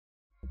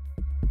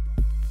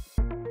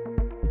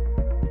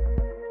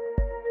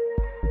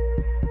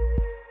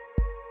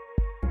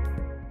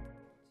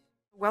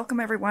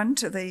Welcome everyone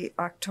to the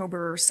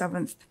October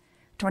 7th,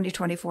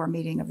 2024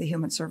 meeting of the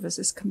Human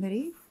Services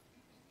Committee.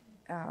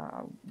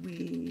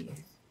 We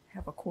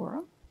have a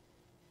quorum.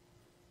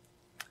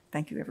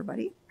 Thank you,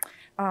 everybody.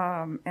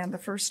 And the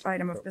first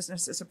item of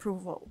business is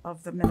approval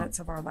of the minutes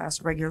of our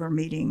last regular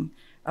meeting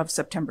of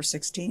September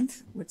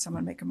 16th. Would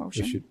someone make a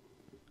motion?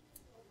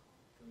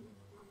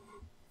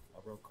 A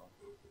roll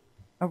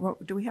call.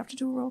 Do we have to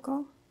do a roll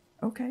call?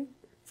 Okay,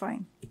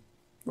 fine.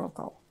 Roll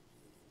call.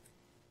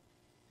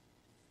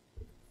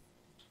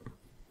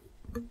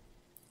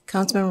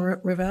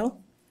 Councilmember Revelle,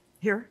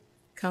 Here?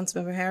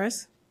 Councilmember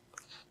Harris,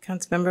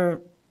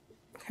 Councilmember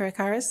Herrick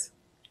Harris,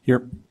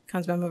 Here.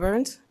 Councilmember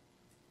Burns,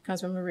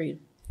 Councilmember Reed.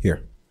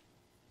 Here.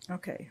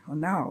 Okay, well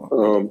now,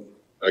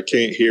 I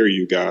can't hear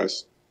you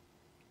guys.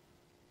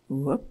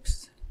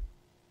 whoops.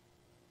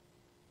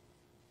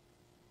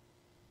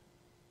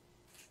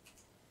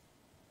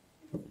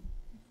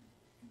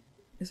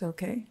 Is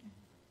okay.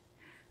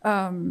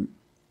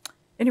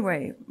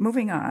 Anyway,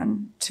 moving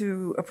on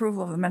to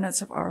approval of the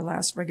minutes of our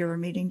last regular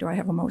meeting. Do I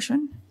have a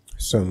motion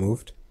So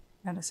moved.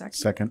 and a second?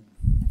 Second.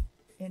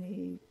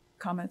 Any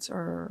comments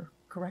or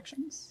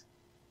corrections?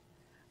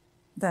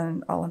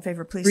 Then all in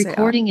favor, please say aye.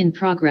 Recording in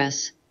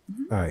progress.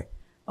 Aye.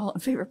 All in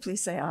favor,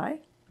 please say aye.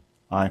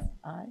 Aye.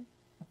 Aye.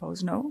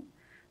 Opposed, no.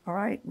 All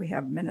right, we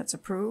have minutes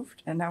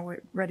approved, and now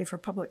we're ready for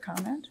public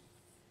comment.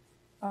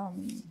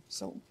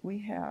 So we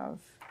have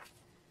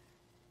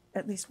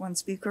at least one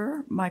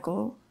speaker,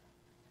 Michael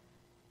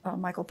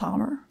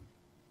Palmer.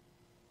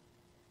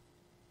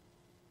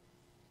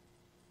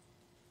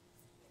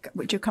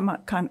 Would you come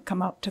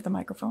up to the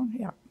microphone?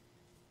 Yeah.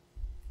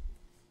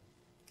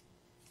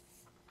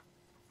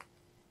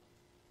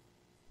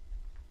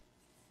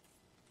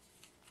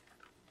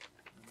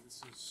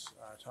 This is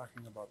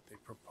talking about the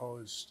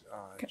proposed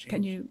change.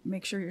 Can you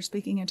make sure you're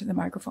speaking into the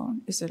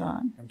microphone? Is it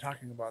on? I'm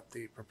talking about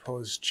the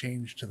proposed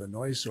change to the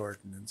noise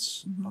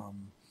ordinance.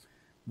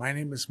 My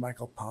name is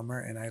Michael Palmer,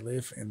 and I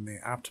live in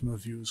the Optima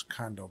Views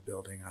condo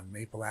building on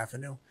Maple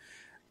Avenue.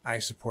 I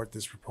support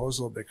this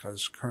proposal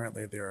because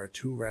currently there are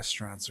 2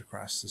 restaurants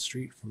across the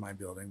street from my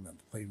building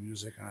that play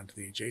music onto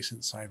the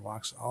adjacent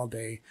sidewalks all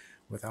day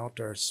with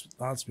outdoor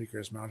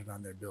loudspeakers mounted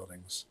on their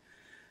buildings.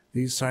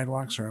 These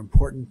sidewalks are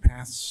important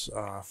paths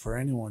for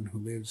anyone who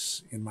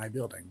lives in my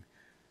building.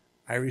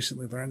 I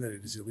recently learned that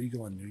it is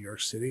illegal in New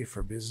York City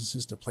for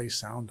businesses to place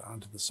sound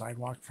onto the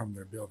sidewalk from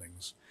their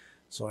buildings.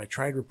 So I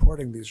tried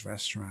reporting these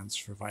restaurants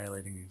for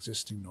violating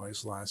existing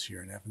noise laws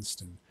here in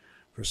Evanston.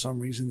 For some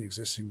reason, the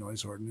existing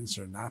noise ordinance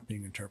are not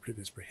being interpreted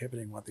as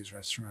prohibiting what these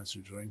restaurants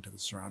are doing to the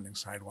surrounding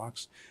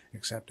sidewalks,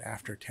 except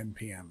after 10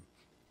 p.m.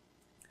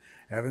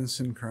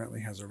 Evanston currently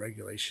has a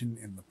regulation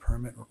in the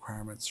permit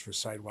requirements for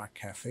sidewalk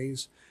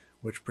cafes,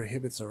 which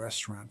prohibits a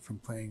restaurant from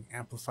playing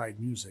amplified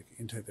music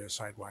into their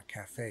sidewalk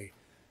cafe.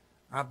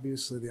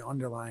 Obviously, the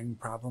underlying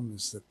problem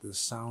is that the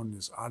sound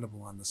is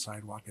audible on the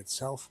sidewalk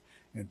itself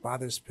and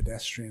bothers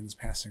pedestrians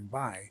passing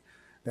by.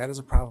 That is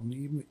a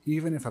problem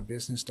even if a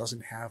business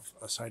doesn't have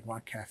a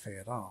sidewalk cafe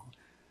at all.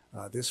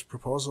 This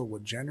proposal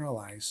would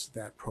generalize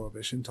that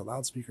prohibition to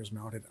loudspeakers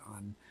mounted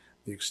on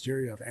the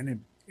exterior of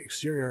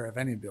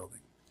any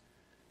building.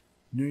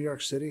 New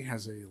York City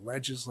has a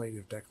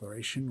legislative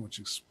declaration which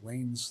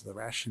explains the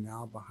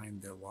rationale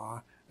behind their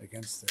law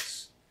against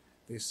this.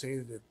 They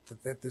say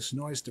that this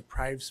noise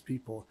deprives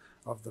people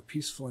of the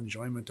peaceful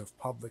enjoyment of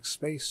public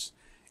space,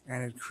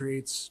 and it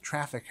creates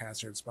traffic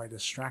hazards by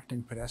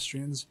distracting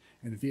pedestrians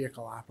and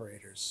vehicle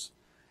operators.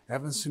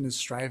 Evanston is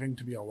striving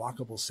to be a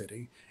walkable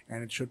city,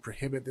 and it should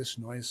prohibit this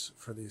noise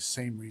for these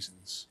same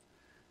reasons.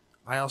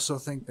 I also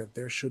think that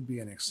there should be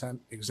an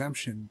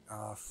exemption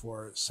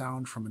for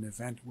sound from an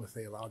event with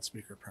a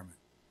loudspeaker permit.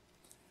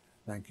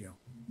 Thank you.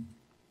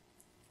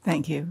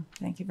 Thank you.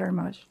 Thank you very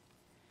much.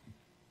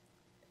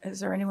 Is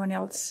there anyone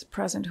else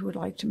present who would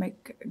like to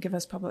give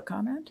us public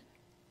comment?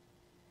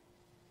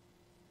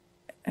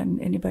 And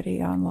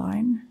anybody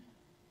online?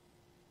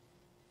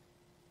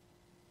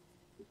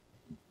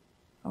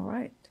 All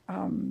right.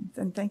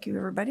 Then thank you,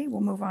 everybody. We'll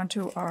move on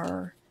to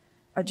our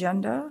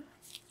agenda.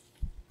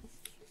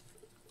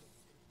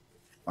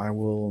 I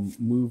will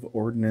move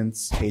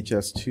ordinance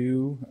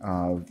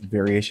HS2,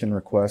 variation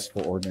request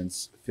for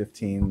ordinance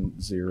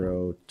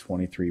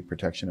 15023,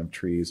 protection of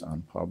trees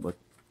on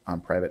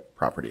private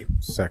property.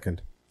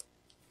 Second.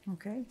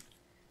 Okay.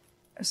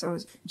 So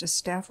does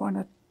staff want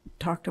to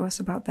talk to us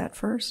about that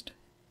first?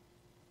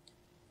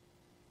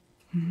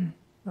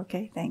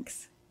 Okay,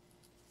 thanks.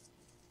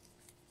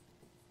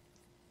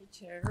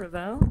 Chair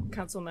Revelle,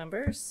 council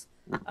members.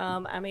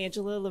 I'm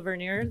Angela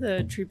Lavernier,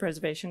 the tree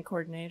preservation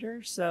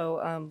coordinator.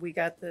 So we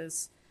got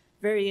this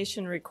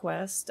variation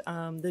request.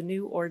 The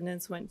new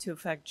ordinance went into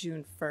effect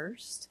June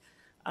 1st.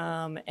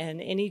 And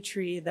any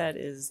tree that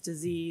is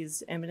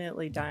diseased,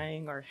 imminently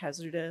dying, or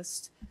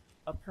hazardous,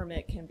 a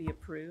permit can be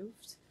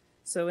approved.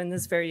 So in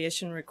this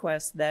variation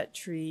request, that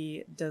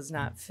tree does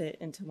not fit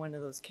into one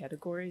of those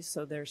categories,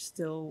 so they're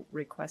still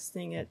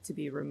requesting it to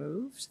be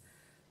removed.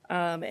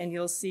 And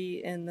you'll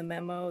see in the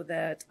memo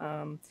that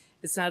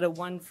it's not a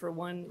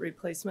one-for-one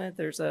replacement.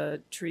 There's a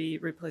tree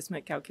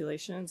replacement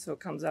calculation, so it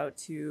comes out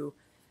to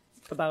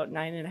about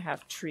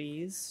 9.5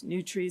 trees,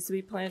 new trees to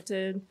be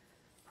planted,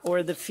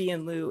 or the fee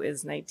in lieu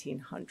is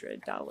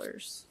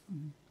 $1,900.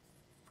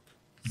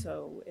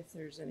 So if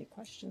there's any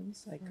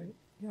questions, I could.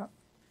 Yeah.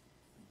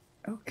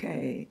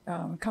 Okay,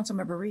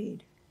 Councilmember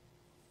Reed.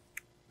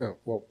 Oh,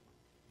 well,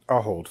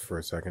 I'll hold for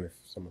a second if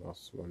someone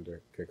else wanted to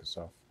kick us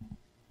off.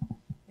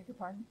 Beg your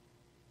pardon?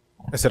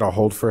 I said I'll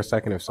hold for a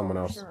second if someone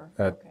else. Sure,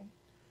 uh, okay.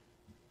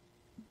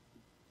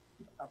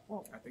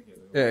 Well,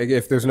 Yeah,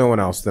 if there's no one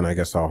else, then I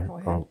guess Go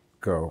ahead. I'll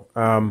go.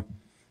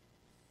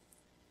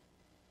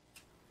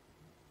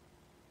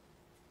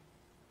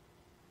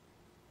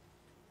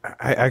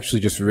 I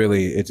actually just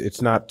really,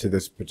 it's not to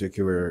this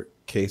particular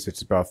case.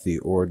 It's about the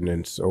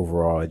ordinance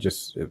overall.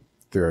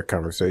 Through our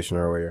conversation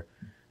earlier,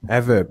 I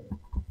have a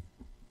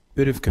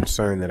bit of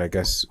concern that I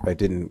guess I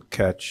didn't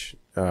catch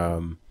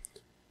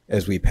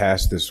as we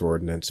passed this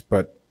ordinance.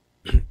 But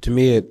to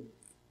me, it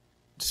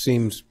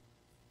seems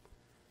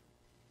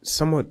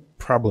somewhat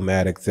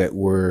problematic that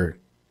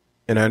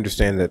and I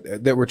understand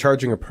that we're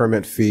charging a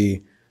permit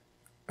fee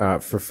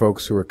for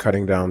folks who are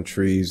cutting down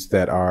trees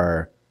that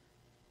are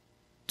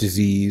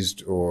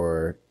diseased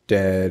or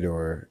dead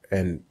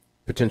and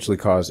potentially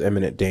cause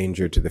imminent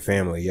danger to the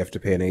family. You have to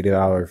pay an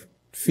 $80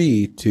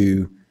 fee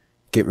to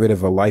get rid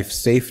of a life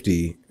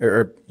safety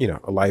or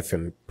a life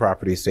and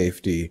property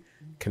safety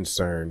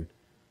concern.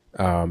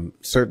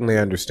 Certainly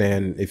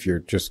understand if you're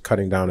just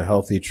cutting down a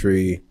healthy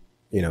tree,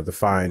 the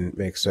fine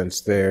makes sense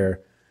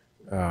there.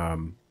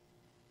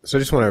 So I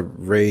just want to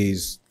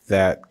raise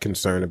that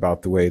concern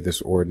about the way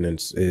this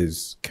ordinance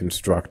is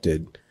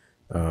constructed.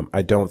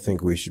 I don't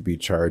think we should be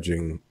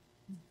charging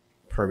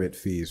permit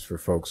fees for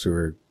folks who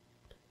are,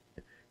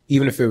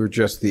 even if it were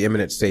just the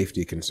imminent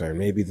safety concern,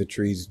 maybe the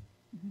tree's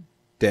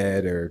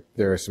dead or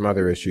there are some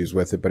other issues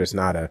with it, but it's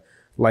not a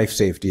life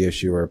safety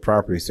issue or a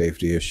property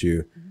safety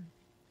issue.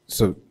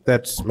 So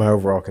that's my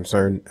overall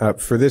concern.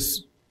 For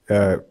this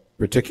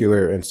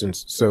particular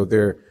instance, so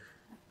they're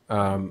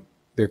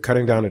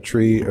cutting down a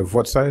tree of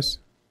what size?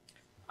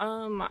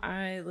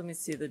 Let me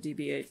see, the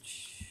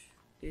DBH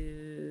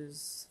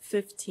is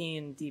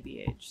 15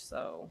 DBH,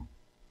 so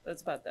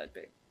that's about that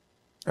big.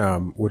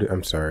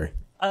 I'm sorry.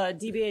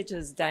 DBH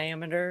is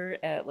diameter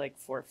at like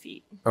 4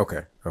 feet.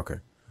 Okay.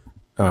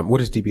 What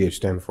does DBH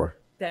stand for?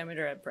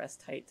 Diameter at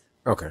breast height.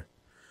 Okay.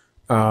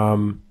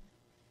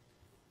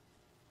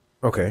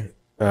 Okay.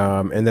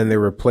 And then they're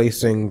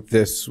replacing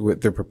this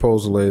with, their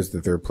proposal is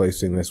that they're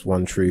replacing this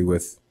one tree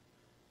with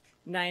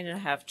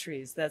 9.5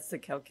 trees. That's the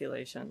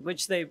calculation,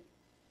 which they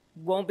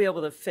won't be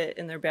able to fit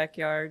in their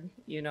backyard.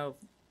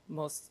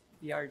 Most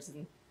yards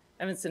in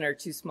Evanston are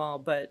too small,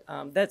 but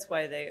that's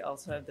why they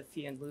also have the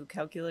fee in lieu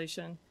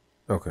calculation.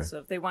 Okay. So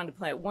if they wanted to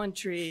plant one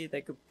tree,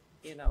 they could,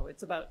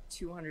 it's about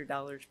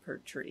 $200 per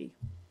tree.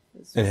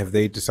 And have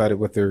they decided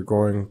what they're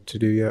going to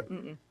do yet?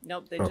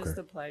 Nope, they Okay. just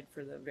applied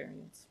for the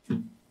variance.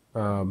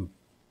 And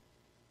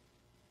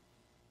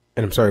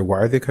I'm sorry, why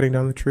are they cutting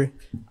down the tree?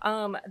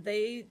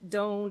 They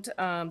don't,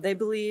 they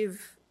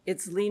believe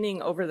it's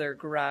leaning over their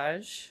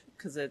garage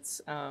because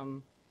it's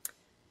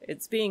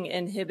being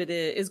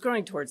inhibited, it's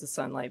growing towards the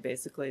sunlight,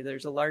 basically.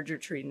 There's a larger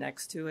tree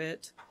next to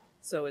it,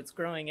 so it's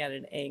growing at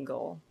an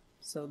angle.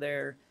 So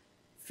they're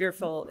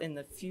fearful in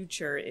the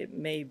future it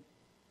may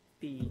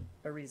be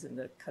a reason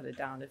to cut it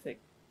down if it,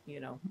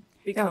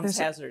 becomes there's-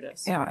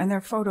 hazardous. Yeah, and there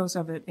are photos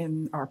of it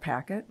in our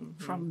packet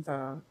from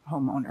the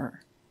homeowner.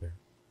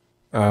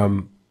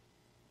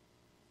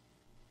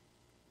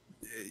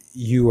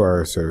 You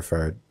are a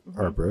certified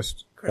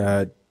arborist.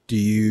 Correct. Do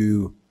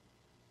you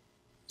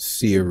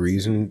see a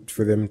reason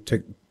for them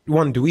to,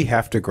 one, do we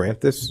have to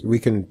grant this? We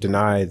can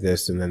deny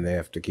this and then they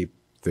have to keep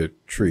the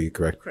tree,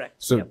 correct?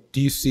 Correct, So yep.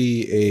 do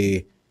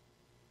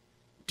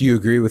you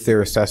agree with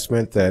their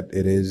assessment that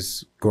it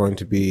is going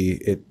to be,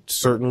 it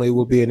certainly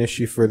will be an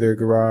issue for their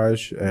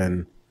garage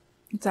and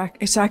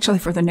It's actually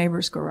for the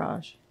neighbor's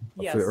garage.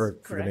 Yes, for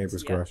the correct.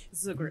 neighbor's Yeah, garage?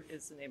 It's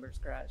the neighbor's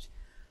garage.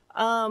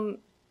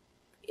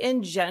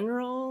 In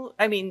general,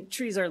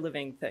 trees are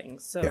living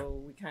things, so Yeah.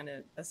 we kind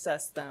of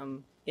assess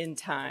them in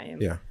time.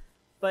 Yeah.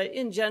 But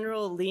in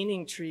general,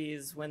 leaning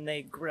trees, when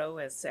they grow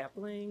as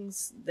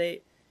saplings,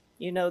 they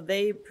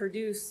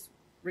produce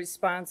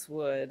response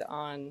wood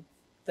on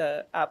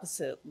the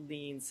opposite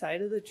lean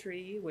side of the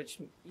tree, which,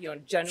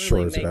 generally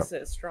Shortens it makes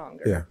up. it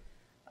stronger. Yeah.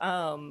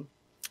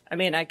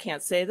 I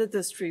can't say that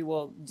this tree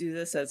will do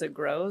this as it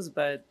grows,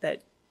 but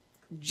that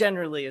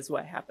generally is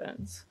what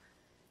happens.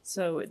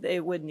 So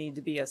it would need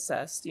to be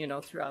assessed,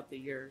 throughout the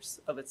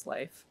years of its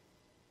life.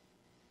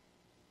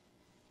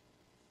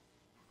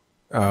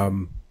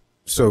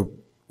 So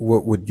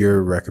what would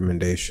your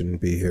recommendation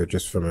be here,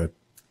 just from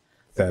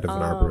that of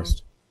an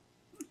arborist?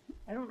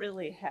 I don't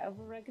really have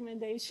a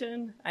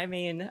recommendation.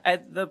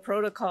 The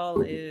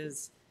protocol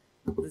is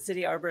the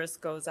city arborist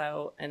goes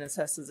out and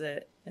assesses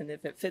it, and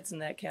if it fits in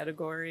that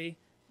category,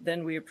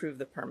 then we approve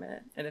the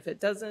permit. And if it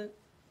doesn't,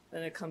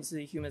 then it comes to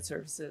the Human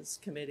Services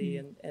Committee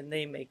and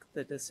they make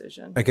the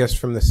decision. I guess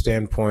from the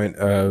standpoint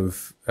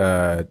of,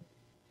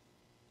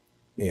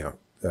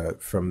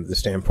 from the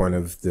standpoint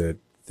of the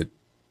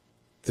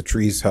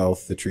tree's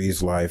health, the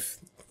tree's life,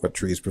 what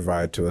trees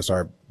provide to us,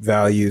 our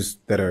values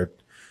that are,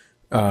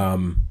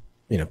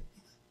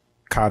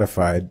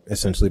 codified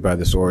essentially by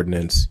this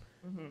ordinance.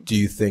 Do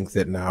you think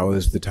that now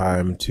is the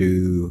time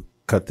to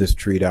cut this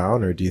tree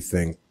down, or do you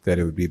think that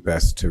it would be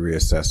best to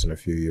reassess in a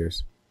few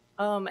years?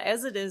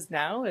 As it is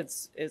now,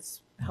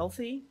 it's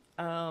healthy.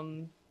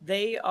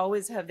 They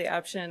always have the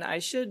option. I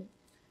should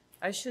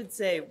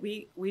say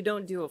we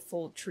don't do a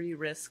full tree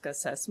risk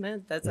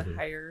assessment. That's a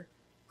higher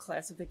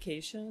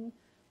classification,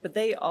 but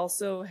they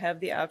also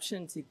have the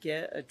option to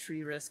get a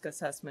tree risk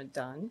assessment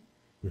done.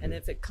 And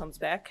if it comes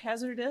back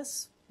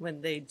hazardous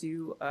when they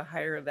do a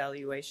higher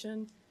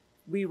evaluation,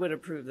 we would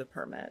approve the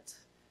permit.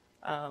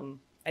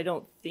 I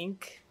don't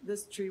think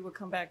this tree would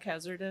come back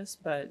hazardous,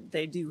 but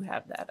they do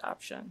have that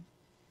option.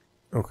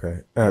 Okay.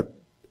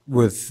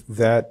 With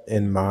that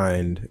in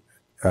mind,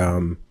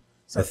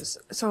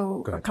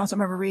 So, Go ahead.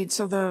 Councilmember Reed,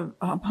 so the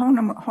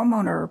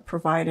homeowner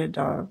provided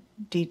a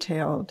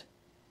detailed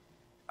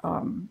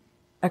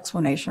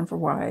explanation for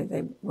why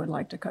they would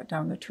like to cut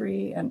down the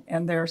tree, and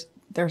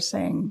they're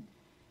saying,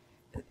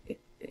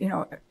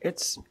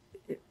 it's,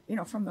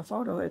 from the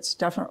photo, it's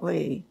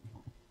definitely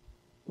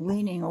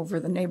leaning over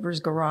the neighbor's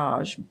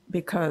garage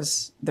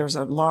because there's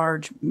a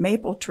large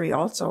maple tree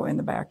also in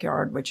the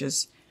backyard, which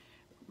is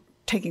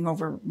taking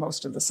over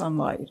most of the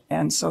sunlight.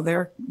 And so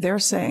they're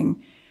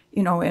saying,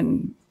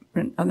 in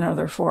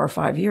another 4 or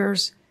 5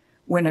 years,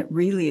 when it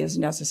really is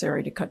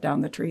necessary to cut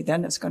down the tree,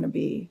 then it's going to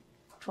be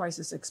twice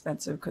as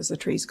expensive because the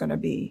tree's going to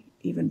be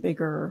even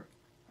bigger.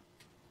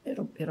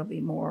 It'll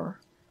be more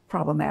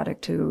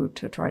problematic to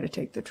try to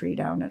take the tree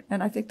down.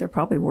 And I think they're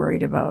probably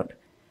worried about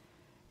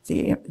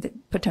the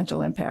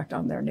potential impact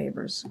on their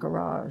neighbor's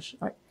garage.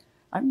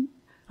 I'm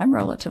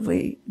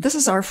relatively, this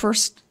is our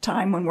first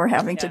time when we're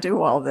having to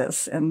do all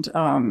this. And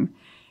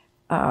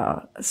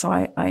so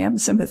I am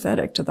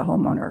sympathetic to the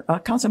homeowner.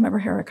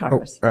 Councilmember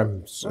Herrick-Harris.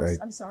 I'm sorry.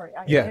 I'm sorry.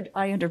 Yeah.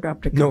 I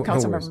interrupted No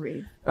Councilmember worries.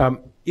 Reed.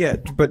 Yeah,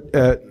 but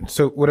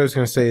so what I was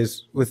going to say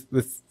is with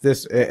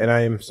this, and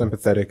I am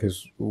sympathetic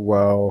as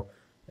well,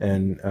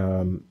 and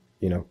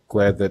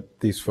glad that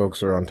these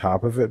folks are on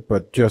top of it.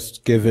 But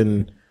just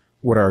given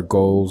what our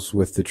goals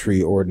with the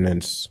tree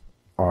ordinance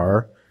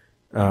are,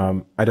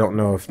 I don't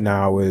know if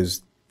now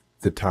is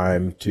the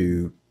time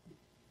to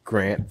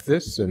grant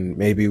this, and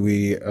maybe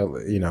we,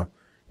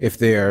 if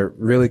they are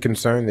really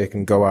concerned, they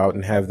can go out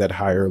and have that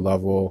higher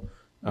level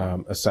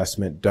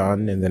assessment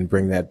done and then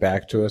bring that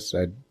back to us.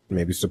 I'd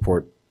maybe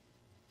support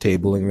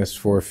tabling this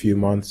for a few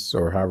months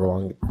or however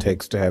long it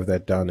takes to have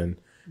that done. And,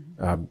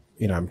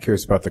 I'm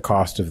curious about the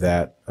cost of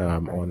that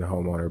on the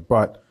homeowner.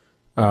 But,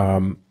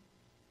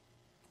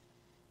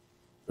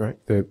 right,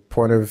 the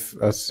point of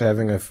us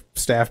having a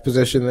staff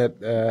position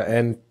that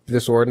and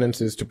this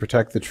ordinance is to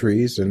protect the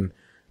trees. And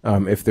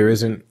if there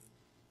isn't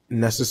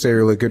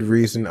necessarily a good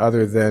reason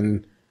other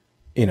than,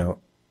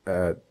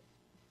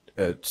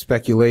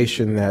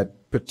 speculation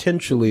that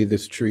potentially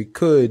this tree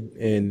could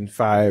in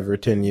 5 or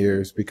 10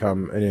 years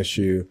become an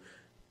issue,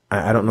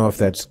 I don't know if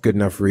that's good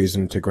enough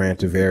reason to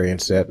grant a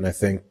variance set. And I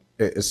think,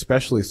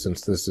 especially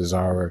since this is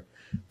our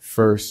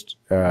first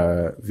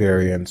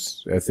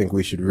variance, I think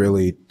we should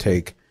really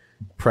take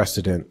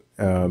precedent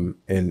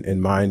in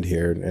mind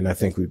here. And I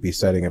think we'd be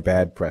setting a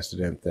bad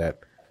precedent that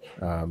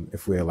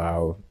if we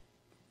allow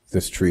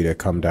this tree to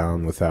come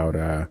down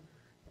without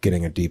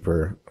getting a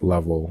deeper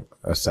level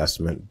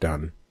assessment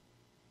done.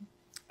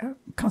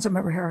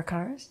 Councilmember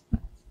Herrick-Harris.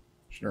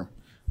 Sure.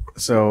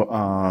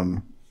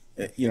 So,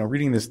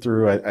 reading this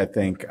through, I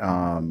think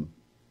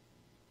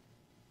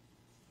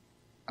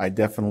I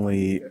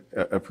definitely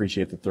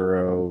appreciate the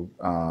thorough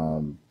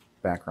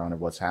background of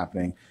what's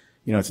happening.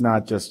 It's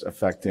not just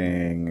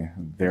affecting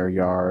their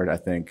yard. I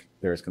think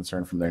there's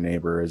concern from their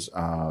neighbors.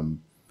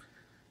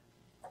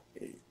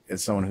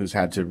 As someone who's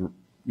had to,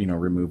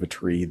 remove a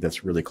tree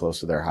that's really close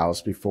to their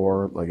house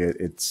before, like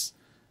it's,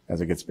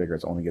 as it gets bigger,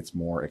 it only gets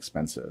more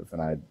expensive.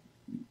 And I,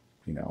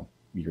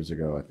 years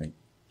ago, I think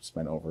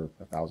spent over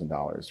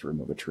 $1,000 to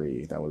remove a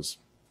tree that was,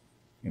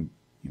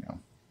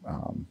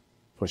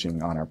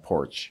 pushing on our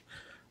porch.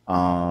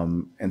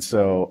 And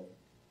so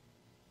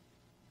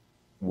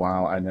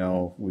while I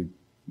know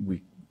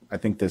I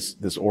think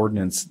this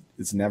ordinance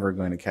is never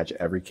going to catch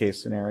every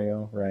case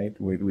scenario, right?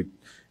 We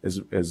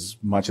as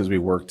much as we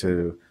work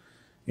to,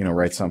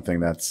 write something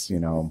that's,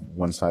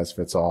 one size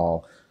fits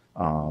all.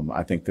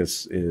 I think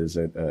this is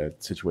a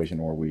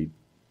situation where we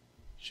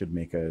should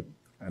make an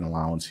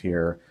allowance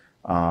here.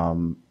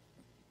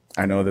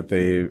 I know that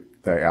they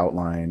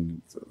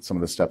outlined some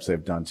of the steps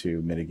they've done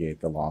to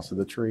mitigate the loss of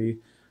the tree.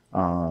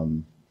 I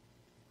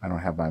don't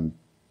have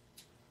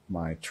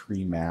my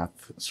tree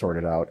math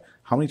sorted out.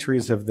 How many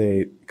trees have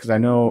they? Because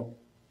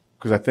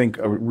I think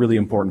a really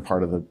important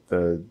part of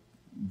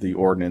the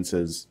ordinance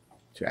is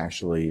to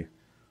actually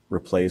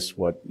replace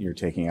what you're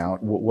taking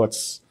out.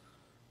 What's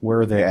where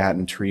are they at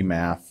in tree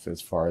math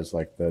as far as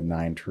like the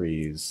 9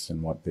 trees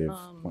and what they've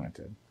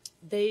planted?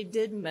 They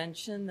did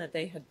mention that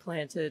they had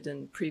planted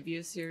in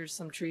previous years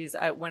some trees.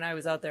 When I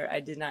was out there, I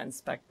did not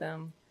inspect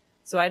them.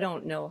 So I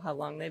don't know how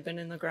long they've been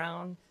in the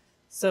ground.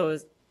 So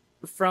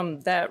from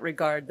that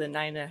regard, the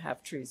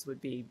 9.5 trees would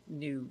be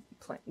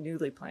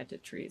newly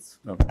planted trees.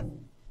 Okay.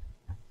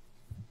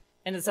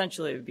 And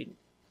essentially it would be,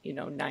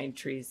 9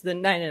 trees. The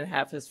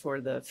 9.5 is for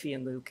the fee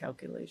in lieu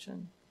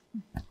calculation.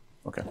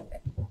 Okay.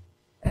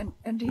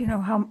 And do you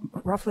know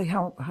roughly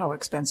how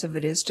expensive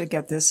it is to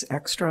get this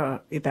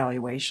extra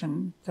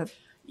evaluation?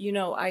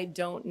 I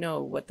don't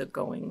know what the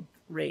going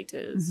rate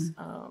is.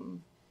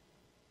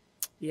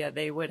 Yeah,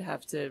 they would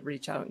have to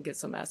reach out and get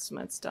some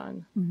estimates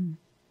done.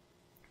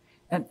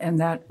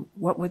 And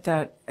what would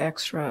that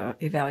extra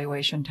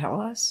evaluation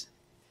tell us?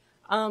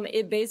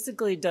 It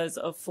basically does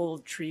a full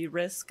tree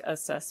risk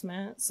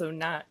assessment. So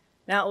not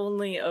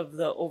only of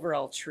the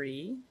overall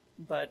tree,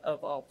 but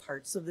of all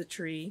parts of the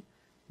tree.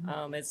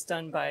 It's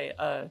done by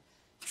a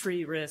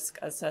tree risk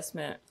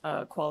assessment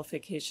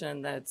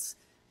qualification that's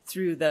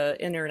through the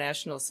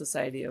International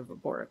Society of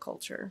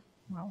Arboriculture.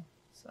 Wow.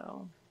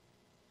 So,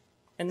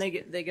 and they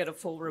get a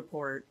full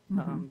report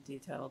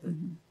detailed.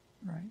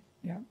 Right.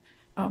 Yeah.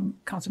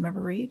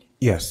 Councilmember Reed?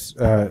 Yes.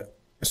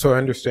 So I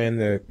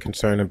understand the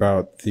concern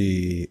about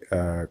the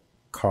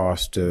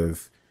cost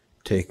of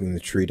taking the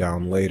tree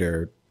down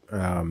later.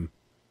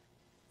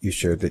 You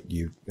shared that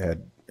you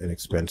had an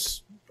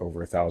expense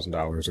over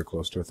 $1,000 or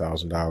close to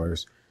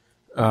 $1,000.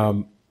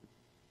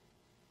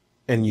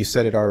 And you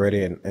said it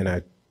already,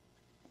 and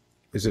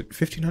is it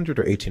 $1,500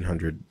 or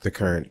 $1,800, the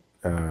current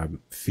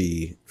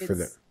fee for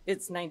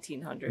It's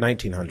 $1,900.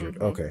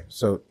 $1,900. Okay.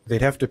 So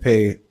they'd have to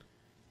pay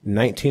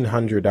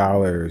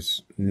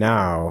 $1,900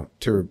 now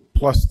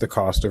plus the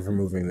cost of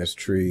removing this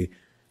tree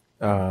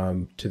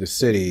to the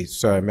city.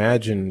 So I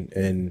imagine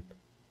in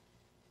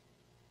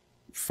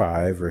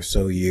 5 or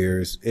so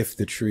years, if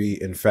the tree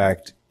in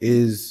fact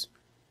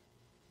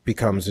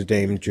becomes a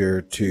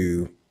danger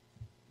to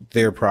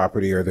their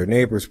property or their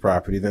neighbor's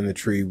property, then the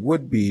tree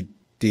would be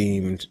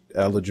deemed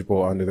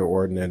eligible under the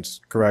ordinance,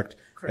 correct?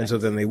 And so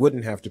then they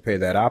wouldn't have to pay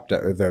that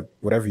opt-out or the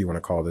whatever you want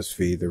to call this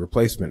fee, the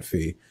replacement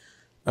fee.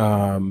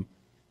 I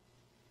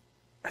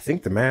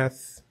think the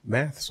math's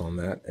on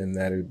that, and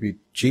that it would be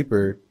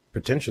cheaper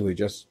potentially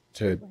just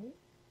to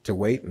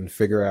wait and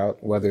figure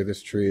out whether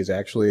this tree is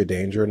actually a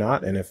danger or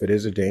not. And if it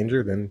is a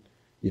danger, then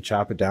you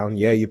chop it down.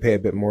 Yeah, you pay a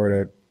bit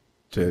more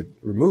to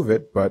remove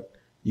it, but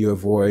you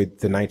avoid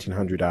the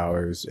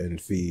 $1,900 in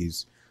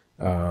fees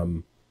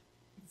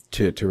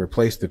to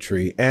replace the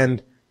tree.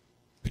 And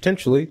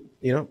potentially,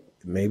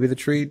 maybe the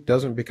tree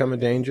doesn't become a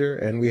danger,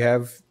 and we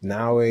have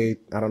now I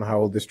don't know how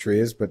old this tree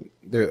is, but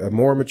a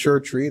more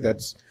mature tree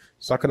that's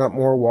sucking up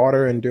more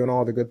water and doing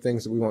all the good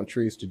things that we want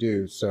trees to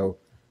do. So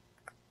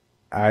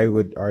I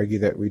would argue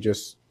that we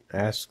just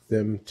ask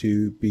them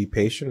to be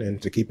patient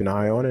and to keep an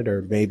eye on it,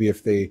 or maybe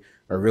if they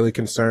are really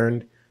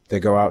concerned, they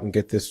go out and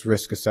get this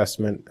risk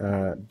assessment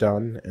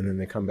done, and then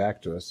they come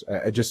back to us.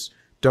 I just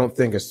don't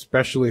think,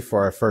 especially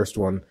for our first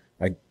one,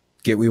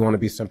 we want to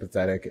be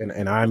sympathetic,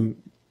 and I'm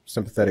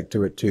sympathetic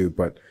to it too,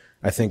 but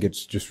I think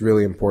it's just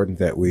really important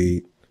that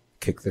we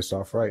kick this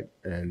off right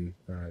and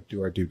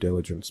do our due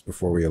diligence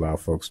before we allow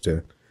folks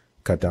to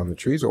cut down the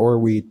trees, or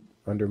we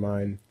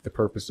undermine the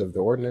purpose of the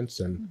ordinance,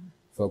 and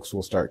folks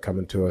will start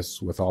coming to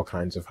us with all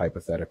kinds of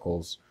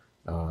hypotheticals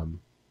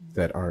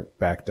that aren't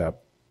backed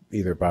up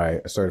either by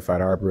a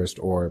certified arborist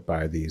or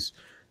by these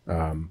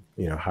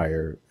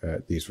higher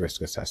these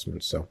risk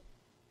assessments. So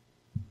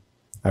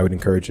I would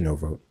encourage a no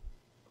vote,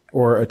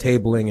 or a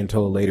tabling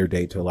until a later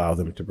date to allow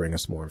them to bring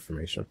us more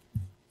information.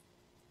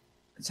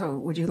 So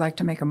would you like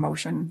to make a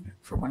motion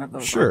for one of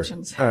those Sure.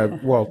 options?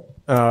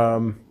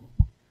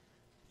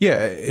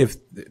 Yeah,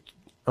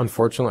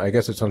 unfortunately, I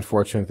guess it's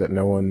unfortunate that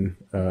no one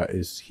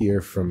is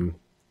here from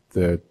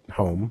the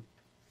home,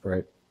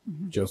 right?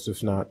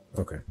 Joseph's not?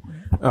 Okay.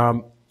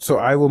 So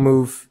I will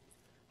move.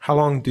 How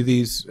long do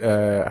these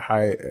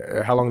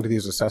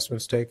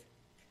assessments take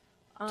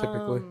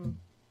typically?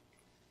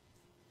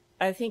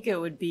 I think it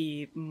would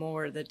be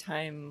more, the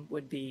time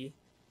would be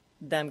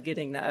them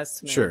getting the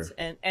estimates. Sure.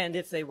 And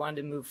if they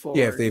wanted to move forward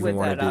Yeah, if they even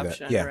with want that to do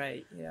option, that. Yeah.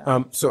 right?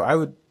 Yeah. So I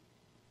would,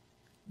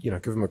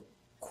 give them a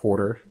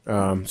quarter.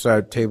 So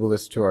I'd table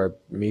this to our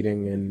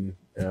meeting in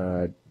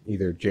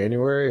either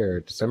January or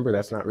December.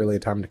 That's not really a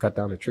time to cut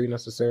down a tree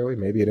necessarily.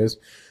 Maybe it is.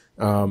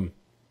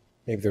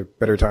 Maybe there are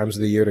better times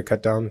of the year to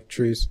cut down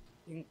trees.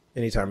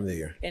 Any time of the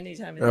year.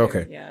 Anytime of the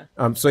Okay. year,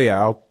 yeah. So yeah,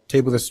 I'll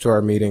table this to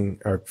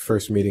our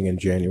first meeting in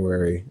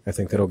January. I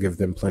think that'll give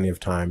them plenty of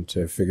time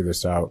to figure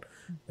this out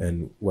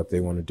and what they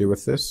want to do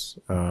with this.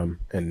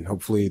 And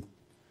hopefully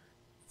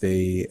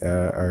they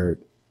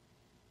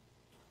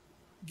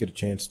get a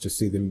chance to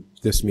see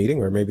this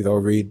meeting, or maybe they'll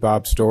read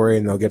Bob's story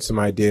and they'll get some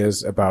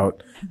ideas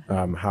about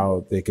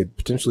how they could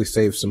potentially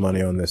save some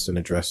money on this and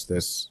address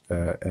this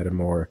at a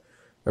more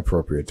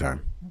appropriate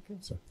time. Okay.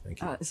 So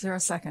thank you. Is there a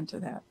second to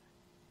that?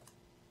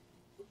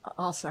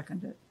 I'll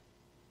second it.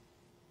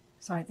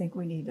 So I think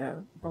we need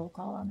a roll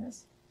call on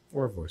this.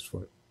 Or a voice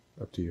vote,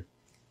 up to you.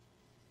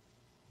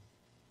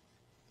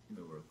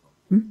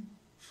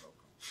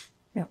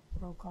 Yeah,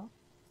 roll call.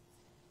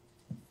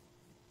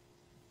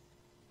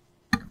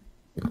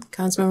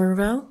 Councilmember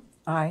Ravel,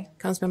 Aye.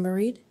 Councilmember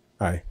Reed,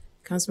 Aye.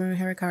 Councilmember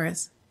Harry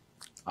Harris.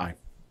 Aye.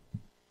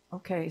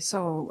 Okay,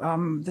 so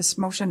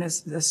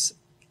this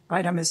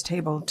item is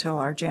tabled till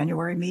our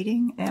January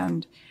meeting,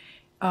 and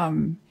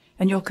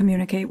you'll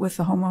communicate with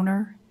the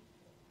homeowner?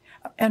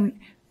 And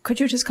could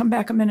you just come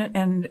back a minute,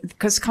 and,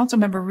 because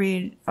Councilmember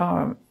Reed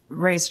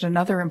raised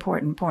another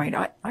important point.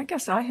 I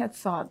guess I had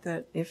thought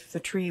that if the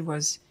tree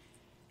was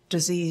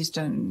diseased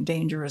and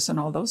dangerous and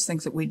all those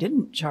things, that we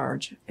didn't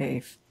charge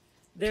a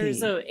There's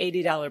fee. a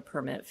 $80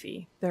 permit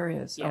fee. There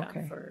is, Yeah,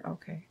 okay, for-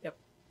 okay. Yep.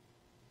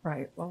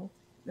 Right, well,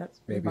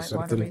 that's, we Maybe might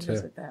want to something to-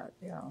 revisit that,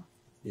 yeah.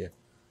 Yeah.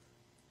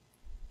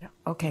 Yeah,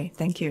 okay,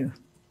 thank you.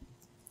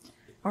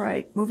 All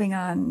right, moving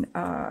on,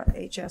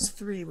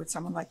 HS3, would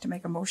someone like to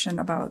make a motion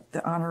about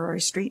the honorary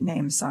street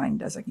name sign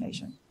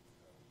designation?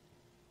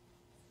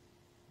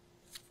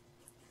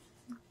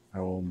 I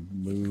will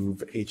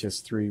move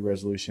HS3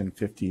 Resolution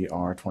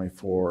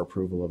 50R24,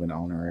 approval of an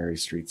honorary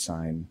street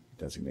sign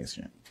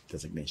designation.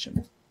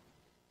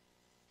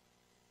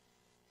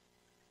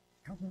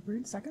 Councilmember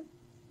Reed, second?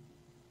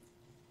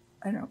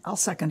 I know, I'll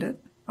second it.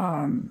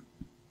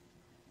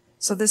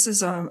 So this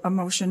is a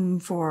motion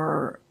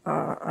for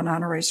an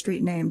honorary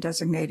street name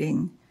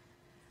designating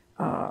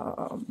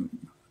a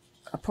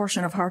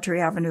portion of Hartree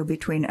Avenue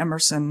between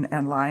Emerson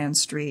and Lion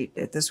Street.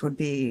 This would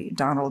be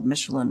Donald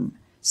Michelin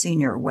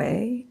Senior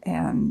Way,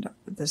 and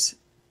this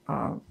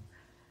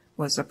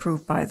was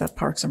approved by the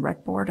Parks and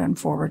Rec Board and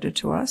forwarded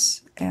to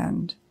us.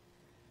 And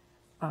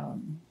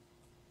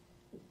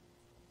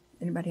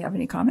anybody have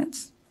any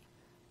comments?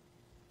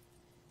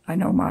 I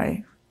know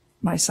my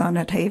son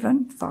at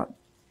Haven thought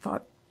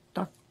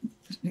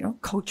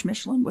Coach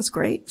Michelin was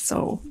great,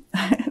 so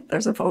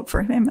there's a vote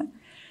for him.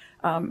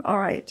 All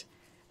right.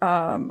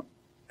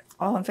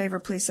 All in favor,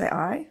 please say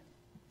aye.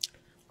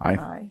 Aye.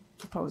 Aye.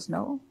 Opposed,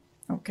 no.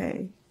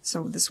 Okay,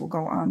 so this will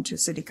go on to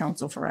City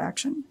Council for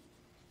action.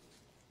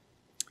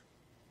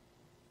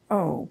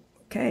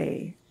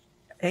 Okay.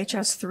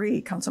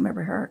 HS3,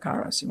 Councilmember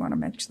Harris, you want to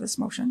make this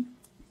motion?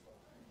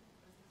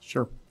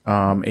 Sure.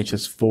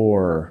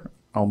 HS4,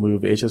 I'll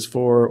move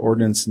HS4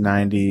 Ordinance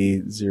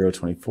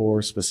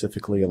 90-024,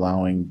 specifically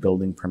allowing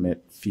building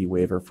permit fee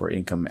waiver for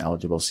income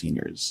eligible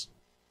seniors.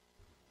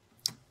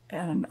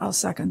 And I'll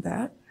second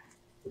that.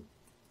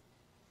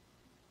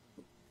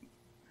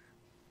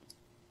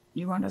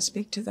 You want to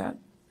speak to that,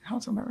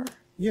 Councilmember?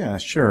 Yeah,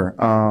 sure.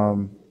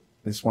 I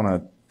just want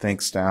to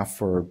thank staff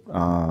for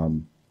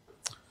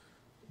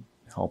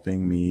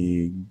helping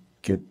me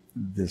get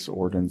this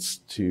ordinance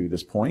to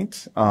this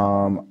point.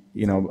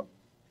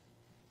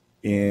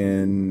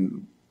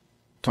 In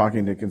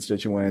talking to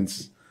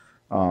constituents,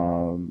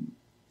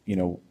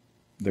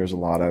 there's a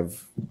lot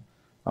of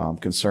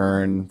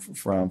concern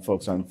from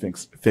folks on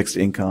fixed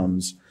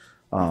incomes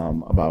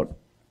about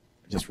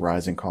just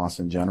rising costs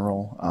in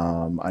general.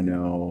 I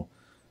know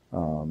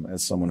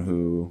as someone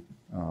who,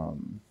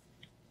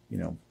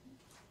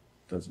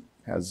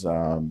 has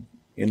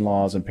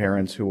in-laws and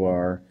parents who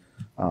are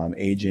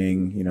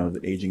aging, the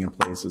aging in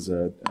place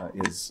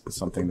is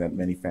something that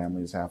many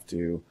families have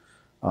to,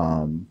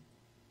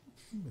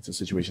 it's a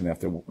situation they have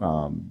to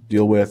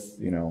deal with,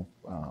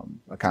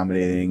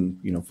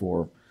 accommodating,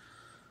 for,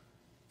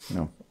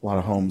 a lot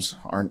of homes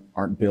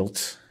aren't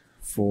built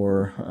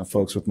for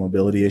folks with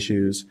mobility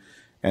issues.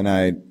 And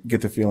I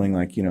get the feeling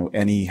like,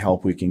 any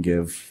help we can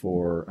give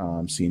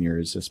for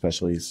seniors,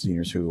 especially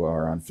seniors who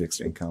are on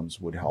fixed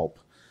incomes, would help.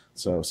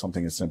 So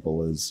something as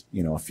simple as,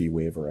 a fee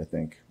waiver, I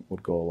think,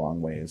 would go a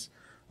long ways.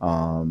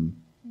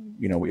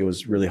 It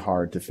was really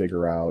hard to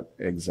figure out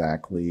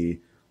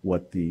exactly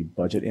what the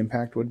budget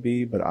impact would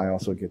be, but I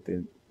also get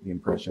the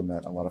impression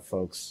that a lot of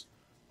folks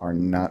are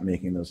not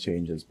making those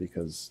changes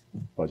because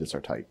budgets are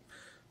tight.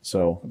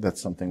 So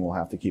that's something we'll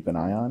have to keep an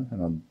eye on.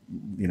 And,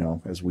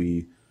 as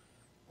we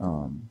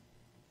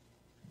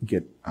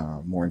get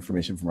more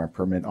information from our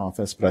permit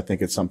office, but I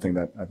think it's something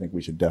that I think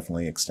we should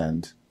definitely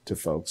extend to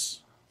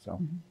folks.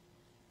 So,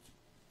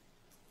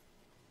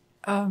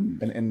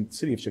 and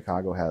City of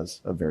Chicago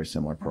has a very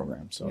similar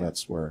program, so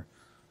that's where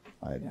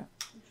I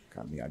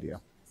got the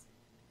idea.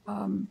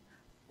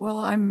 Well,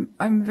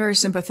 I'm very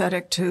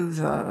sympathetic to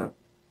the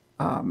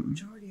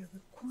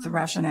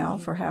rationale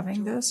for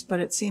having this, but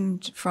it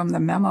seemed from the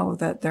memo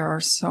that there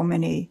are so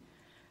many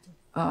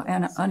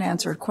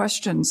unanswered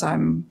questions.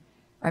 I'm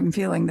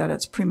feeling that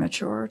it's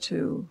premature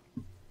to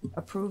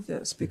approve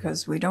this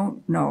because we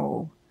don't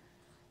know,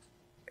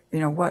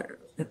 what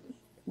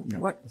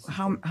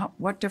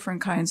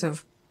different kinds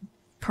of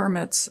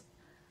permits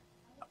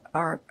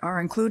are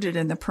included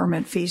in the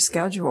permit fee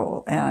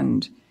schedule,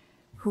 and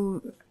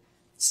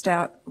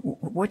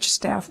which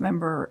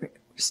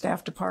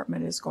staff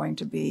department is going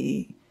to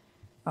be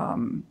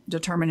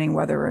determining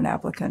whether an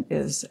applicant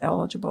is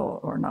eligible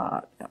or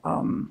not.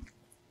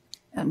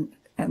 And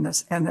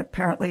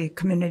apparently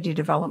Community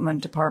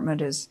Development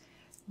Department is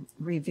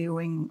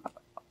reviewing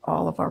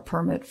all of our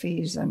permit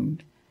fees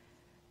and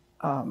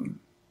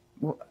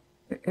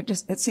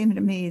it seemed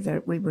to me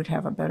that we would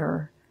have a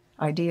better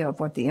idea of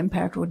what the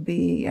impact would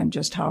be and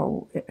just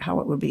how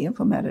it would be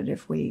implemented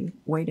if we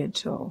waited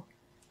a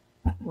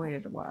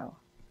while.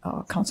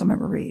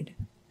 Councilmember Reed.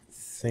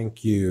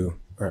 Thank you.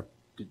 Oh,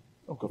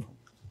 go for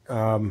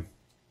it.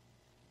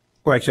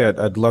 Well, actually,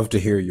 I'd love to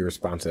hear your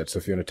response to that. So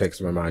if you want to take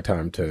some of my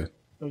time to.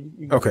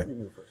 Okay.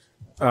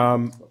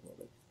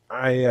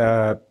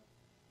 I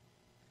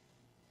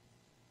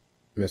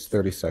missed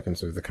 30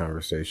 seconds of the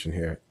conversation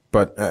here,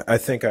 but I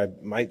think I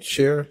might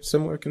share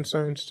similar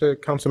concerns to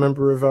Councilmember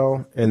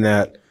Revelle in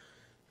that,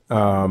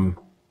 well,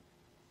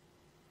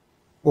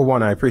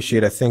 one, I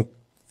think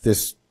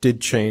this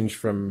did change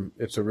from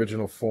its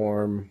original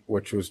form,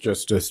 which was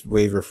just a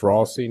waiver for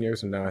all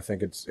seniors, and now I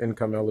think it's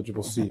income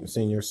eligible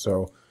seniors.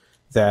 So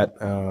that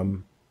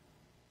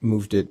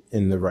moved it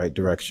in the right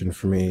direction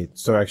for me.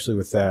 So actually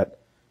with that,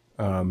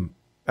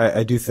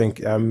 I do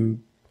think I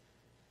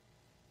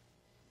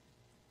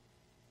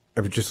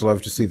would just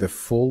love to see the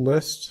full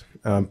list,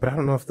 but I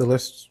don't know if the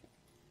list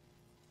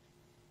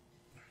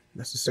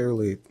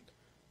necessarily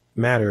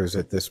matters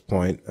at this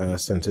point,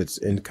 since it's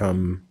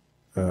income,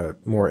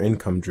 more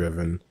income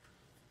driven.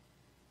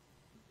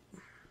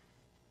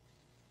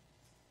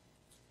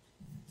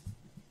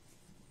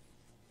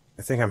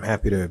 I think I'm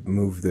happy to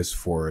move this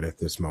forward at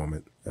this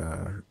moment,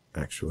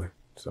 actually.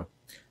 So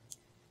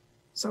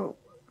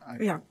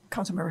Yeah,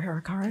 Councilmember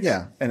Harikaris.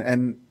 Yeah,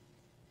 and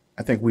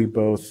I think we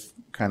both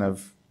kind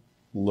of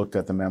looked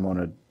at the memo in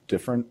a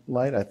different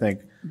light. I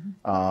think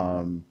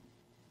the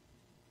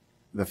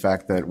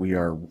fact that we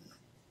are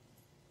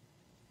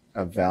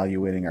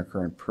evaluating our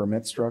current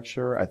permit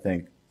structure, I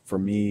think for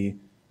me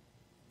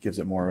gives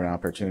it more of an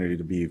opportunity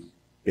to be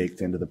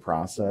baked into the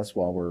process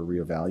while we're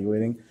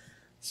reevaluating.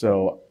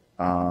 So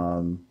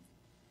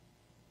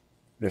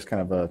there's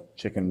kind of a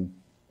chicken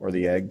or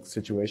the egg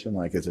situation.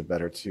 Like, is it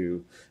better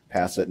to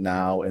pass it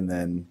now and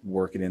then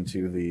work it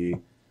into the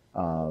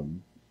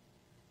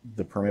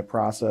permit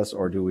process,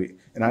 or do we?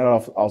 And I'd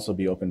also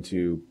be open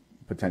to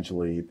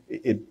potentially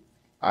it.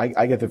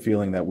 I get the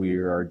feeling that we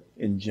are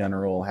in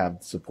general have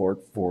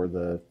support for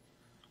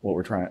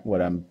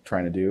what I'm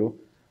trying to do.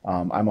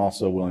 I'm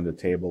also willing to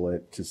table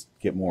it to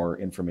get more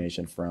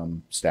information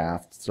from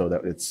staff so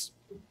that it's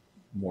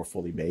more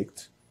fully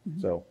baked.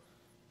 So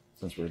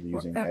since we're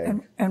using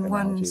egg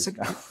analogies.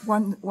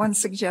 One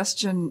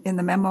suggestion in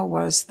the memo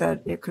was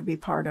that it could be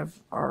part of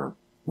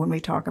when we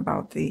talk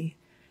about the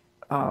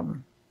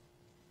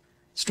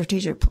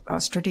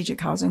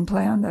strategic housing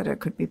plan, that it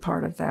could be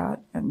part of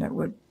that, and it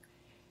would.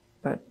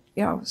 But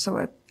yeah,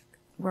 so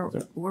we're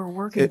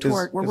working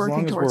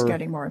towards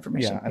getting more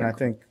information. Yeah, and I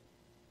think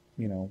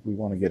we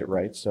want to get it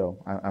right, so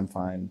I'm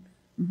fine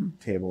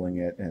tabling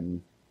it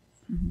and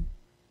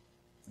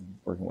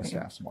working with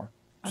staff some more.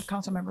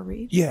 Councilmember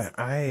Reed. Yeah,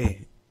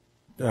 I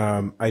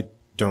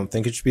don't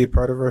think it should be a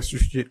part of our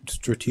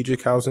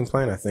strategic housing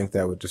plan. I think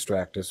that would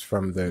distract us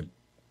from the,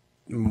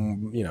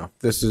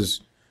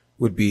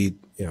 would be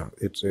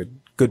it's a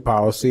good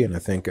policy, and I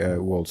think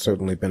will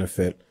certainly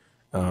benefit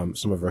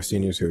some of our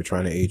seniors who are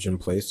trying to age in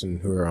place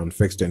and who are on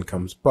fixed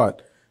incomes.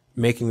 But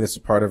making this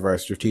a part of our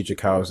strategic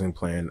housing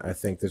plan, I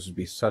think this would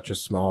be such a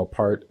small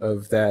part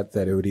of that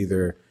it would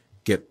either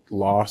get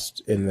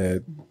lost in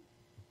the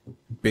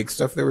big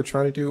stuff that we're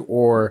trying to do,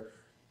 or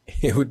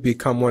it would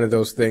become one of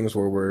those things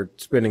where we're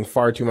spending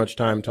far too much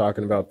time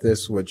talking about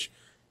this, which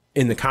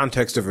in the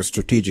context of a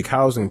strategic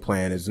housing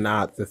plan is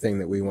not the thing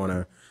that we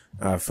want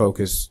to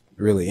focus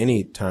really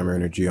any time or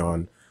energy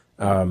on.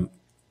 I'm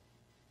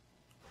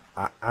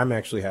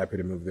actually happy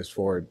to move this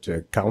forward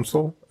to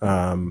council,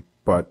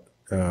 but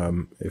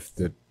if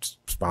the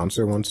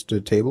sponsor wants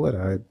to table it,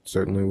 I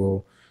certainly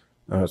will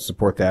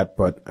support that.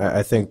 But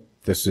I think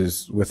this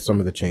is, with some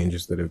of the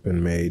changes that have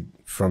been made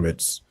from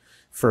its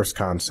first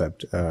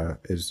concept,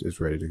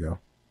 is ready to go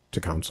to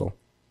council.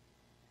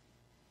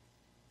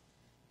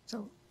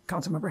 So,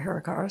 Councilmember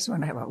Harikaris, you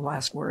want to have a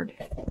last word?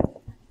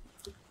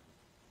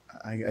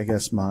 I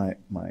guess my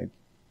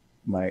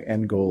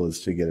end goal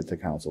is to get it to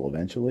council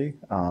eventually.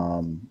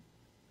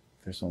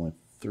 There's only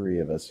 3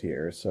 of us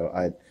here, so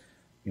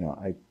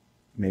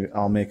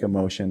I'll make a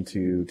motion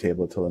to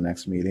table it till the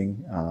next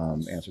meeting,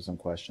 answer some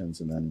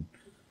questions, and then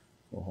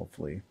we'll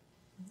hopefully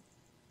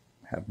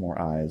have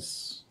more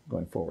eyes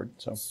going forward.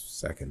 So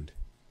Second.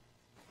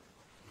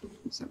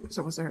 So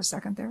was there a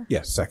second there?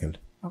 Yes, second.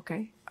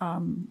 Okay.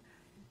 Can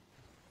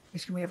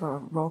we have a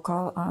roll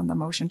call on the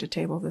motion to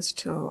table this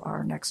till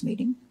our next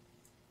meeting?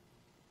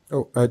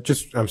 Oh,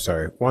 I'm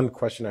sorry. One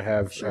question I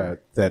have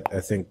that I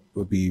think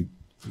would be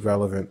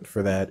relevant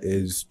for that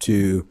is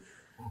to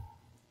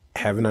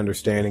have an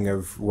understanding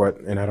of what,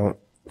 and I don't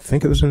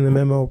think it was in the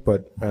memo,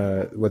 but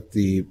what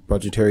the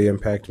budgetary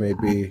impact may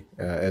be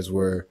as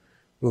we're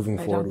moving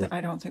forward.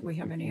 I don't think we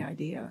have any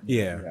idea.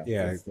 Yeah.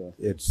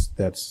 that's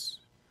That's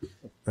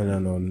an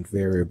unknown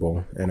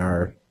variable, and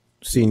our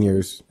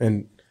seniors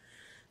and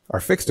our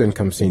fixed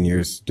income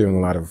seniors doing a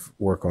lot of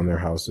work on their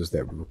houses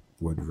that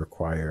would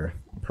require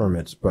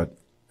permits. But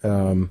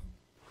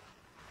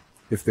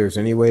if there's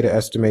any way to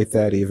estimate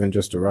that, even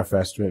just a rough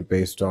estimate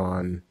based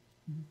on,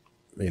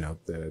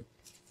 the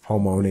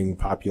home owning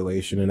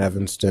population in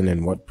Evanston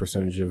and what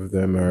percentage of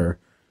them are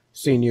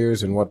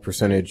seniors and what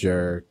percentage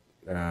are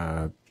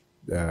on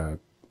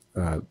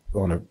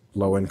a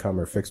low income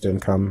or fixed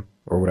income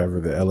or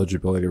whatever the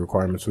eligibility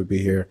requirements would be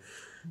here.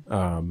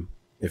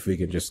 If we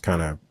could just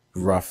kind of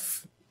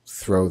rough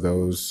throw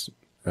those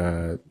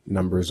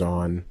numbers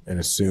on and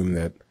assume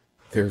that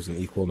there's an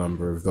equal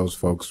number of those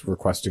folks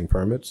requesting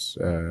permits,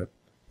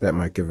 that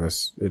might give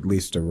us at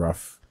least a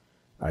rough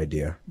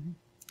idea.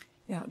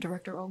 Yeah,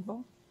 Director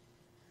Ogbo?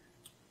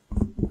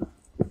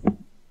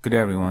 Good day,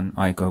 everyone.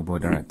 Ike Ogbo,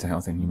 Director,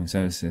 Health and Human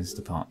Services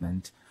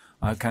Department.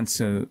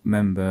 Council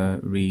Member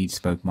Reid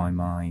spoke my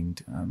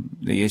mind.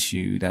 The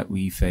issue that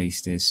we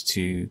faced is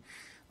to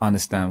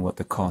understand what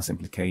the cost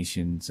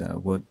implications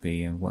would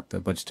be and what the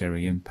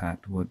budgetary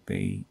impact would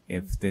be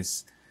if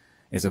this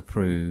is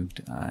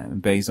approved.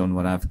 Based on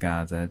what I've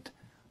gathered,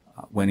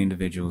 when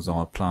individuals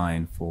are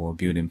applying for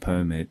building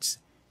permits,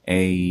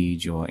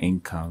 age or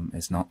income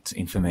is not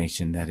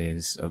information that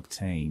is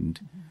obtained.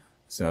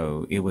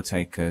 So it would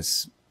take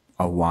us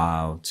a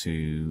while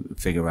to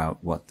figure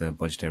out what the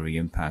budgetary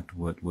impact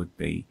would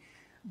be.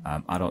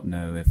 I don't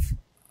know if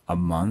a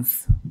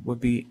month would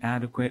be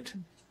adequate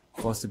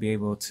for us to be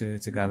able to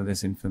gather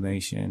this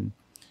information.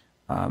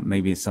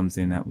 Maybe it's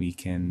something that we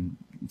can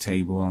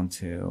table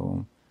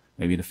until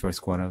maybe the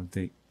first quarter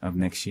of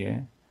next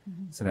year,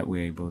 so that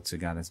we're able to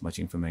gather as much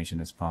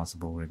information as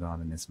possible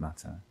regarding this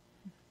matter.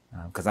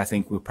 Because I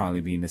think we'll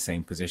probably be in the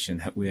same position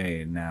that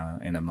we're in now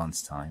in a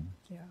month's time.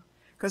 Yeah,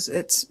 because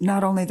it's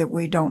not only that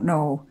we don't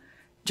know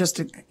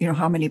just,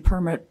 how many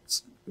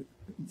permits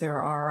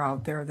there are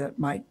out there that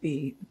might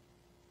be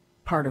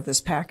part of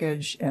this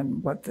package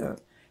and what the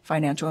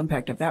financial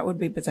impact of that would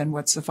be, but then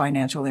what's the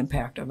financial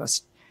impact of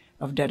us,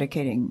 of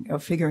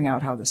figuring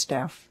out how the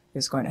staff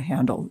is going to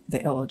handle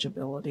the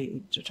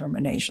eligibility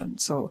determination.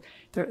 So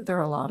there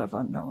are a lot of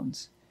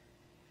unknowns.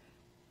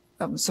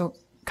 So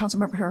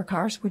Councilmember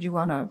Heracars, would you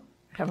want to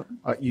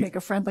make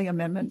a friendly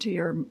amendment to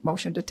your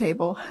motion to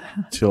table?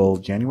 Till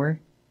January?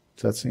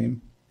 Does that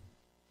seem?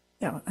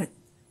 Yeah.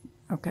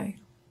 Okay.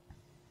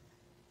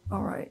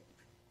 All right.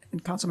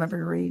 And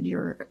Councilmember Reid,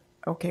 you're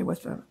okay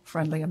with the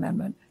friendly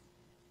amendment?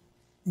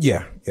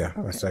 Yeah, my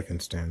Okay.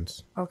 second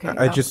stands. Okay,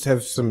 I just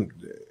have some,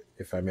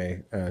 if I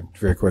may,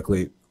 very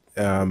quickly.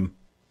 Well,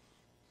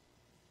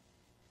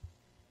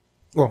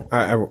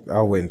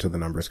 I'll wait until the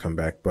numbers come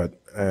back,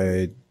 but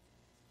I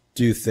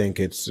do think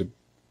it's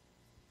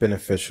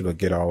beneficial to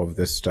get all of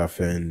this stuff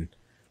in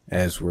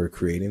as we're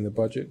creating the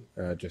budget,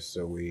 just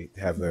so we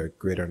have a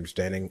greater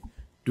understanding.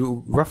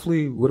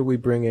 Roughly, what do we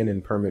bring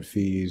in permit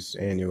fees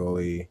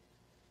annually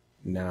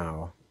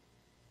now?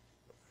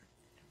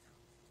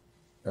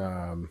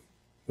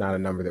 Not a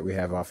number that we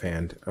have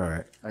offhand. All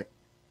right.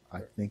 I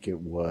think it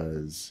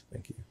was.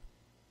 Thank you.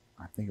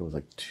 I think it was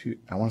like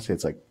I want to say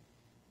it's like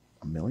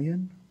 $1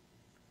 million.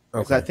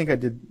 'Cause Okay. I think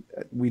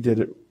we did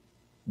it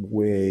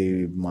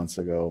way months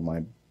ago.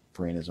 My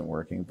brain isn't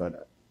working,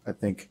 but I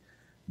think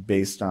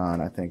based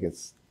on, I think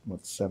it's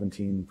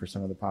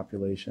 17% of the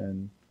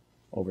population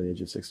over the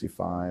age of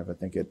 65. I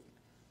think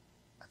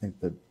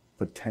the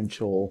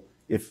potential,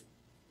 if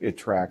it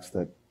tracks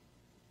that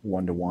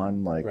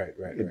 1-to-1, like Right,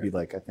 it'd be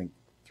like, I think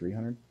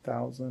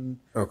 300,000.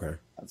 Okay.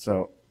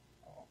 So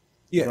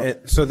Yeah,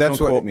 so that's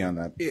don't what. quote me on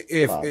that.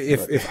 Bob, but-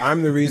 If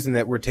I'm the reason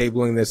that we're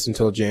tabling this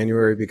until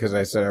January because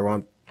I said I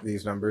want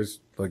these numbers,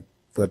 like,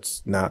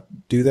 let's not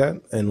do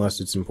that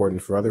unless it's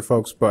important for other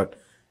folks. But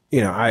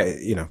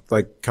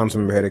like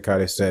Councilmember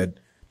Hedekade said,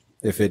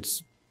 if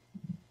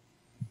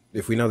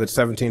we know that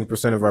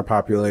 17% of our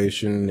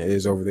population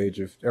is over the age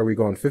of, are we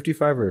going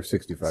 55 or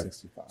 65?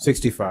 65.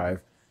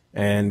 65.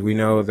 And we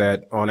know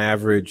that on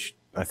average,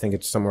 I think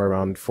it's somewhere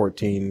around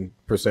 14%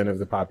 of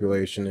the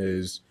population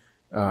is,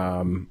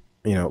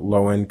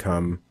 low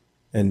income.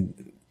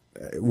 And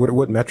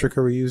what metric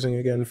are we using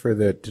again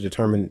to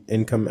determine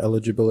income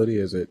eligibility?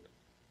 Is it,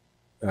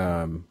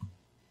 are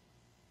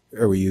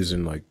we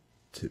using like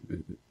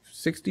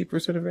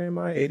 60% of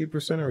AMI,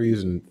 80%? Are we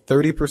using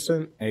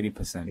 30%?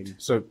 80%.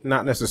 So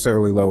not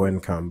necessarily low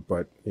income,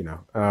 but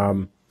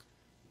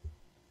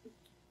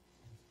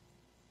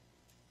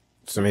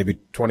so maybe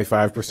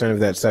 25% of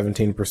that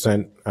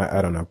 17%.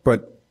 I don't know,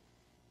 but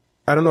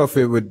I don't know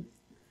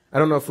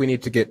if we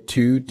need to get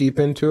too deep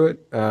into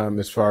it,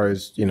 as far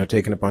as,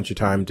 taking a bunch of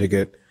time to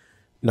get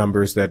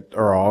numbers that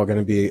are all going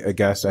to be a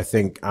guess. I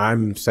think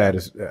I'm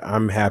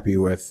happy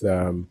with,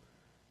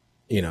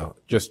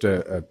 just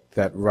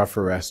that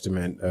rougher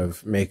estimate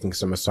of making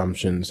some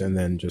assumptions and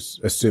then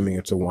just assuming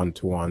it's a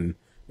 1-to-1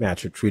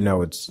 match, which we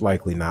know it's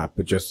likely not,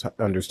 but just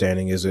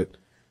understanding,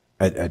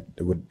 I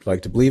would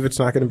like to believe it's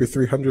not going to be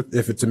 300.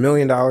 If it's $1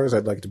 million,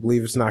 I'd like to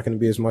believe it's not going to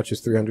be as much as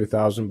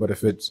 300,000. But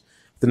if the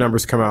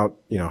numbers come out,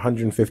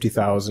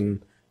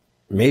 150,000,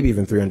 maybe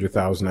even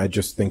 300,000, I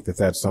just think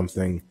that's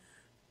something,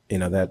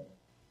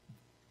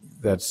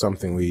 that's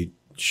something we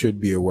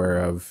should be aware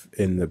of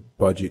in the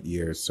budget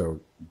year. So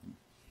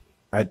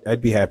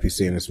I'd be happy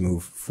seeing this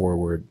move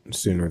forward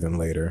sooner than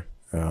later.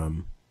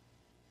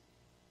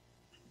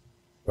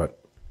 But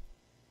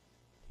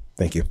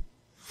thank you.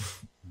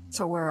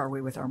 So where are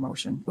we with our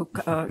motion? I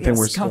think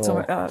we're Yes,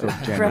 Councilman, still to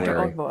Director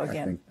January. Ogbo I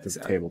again. think the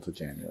table to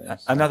January.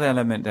 Another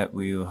element that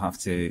we will have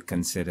to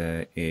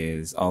consider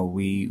is, are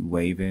we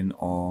waiving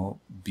all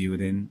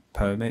building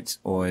permits,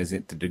 or is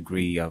it the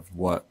degree of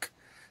work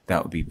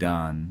that would be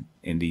done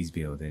in these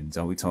buildings?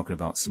 Are we talking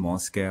about small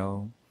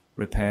scale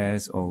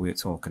repairs, or we're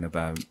talking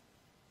about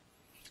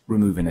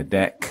removing a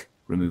deck,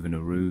 removing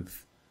a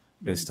roof,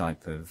 this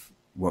type of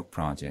work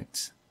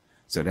projects?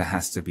 So that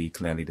has to be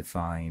clearly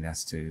defined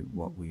as to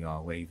what we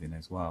are waiving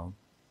as well.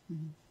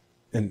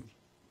 And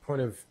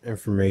point of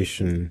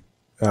information,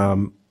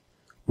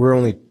 we're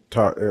only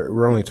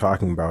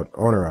talking about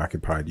owner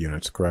occupied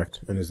units, correct?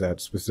 And is that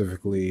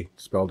specifically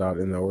spelled out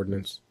in the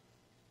ordinance?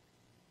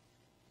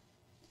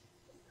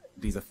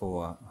 These are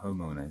for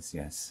homeowners,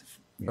 yes.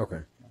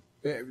 Okay.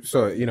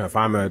 So, you know, if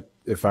I'm a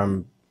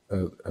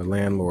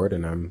landlord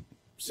and I'm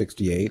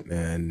 68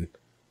 and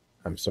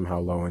I'm somehow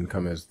low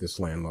income as this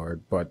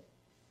landlord, but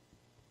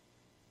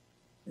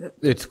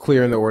it's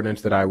clear in the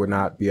ordinance that I would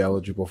not be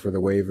eligible for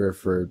the waiver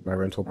for my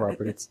rental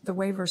property? It's the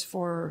waivers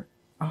for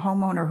a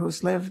homeowner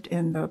who's lived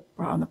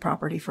on the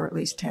property for at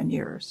least 10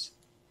 years.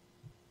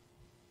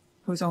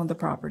 Who's owned the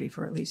property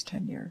for at least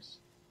 10 years.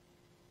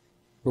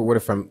 But what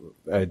if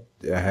I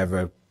have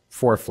a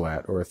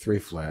 4-flat or a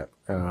 3-flat,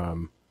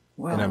 and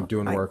I'm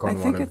doing work on one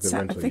of the rental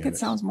units? I think it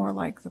sounds more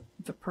like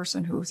the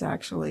person who's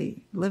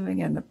actually living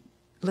in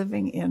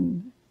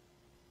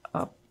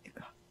a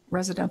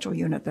residential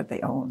unit that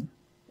they own.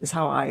 Is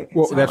how I.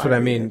 Well, that's what I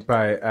read mean it.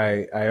 by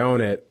I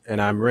own it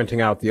and I'm renting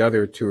out the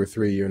other 2 or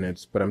 3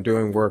 units, but I'm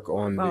doing work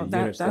on Well, the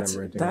units that I'm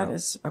renting out. that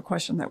is a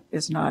question that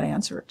is not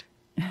answered.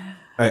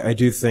 I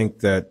do think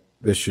that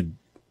this should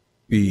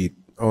be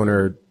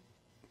owner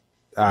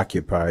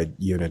occupied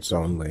units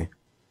only,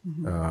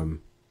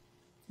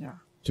 Yeah.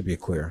 to be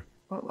clear.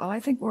 Well, I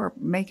think we're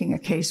making a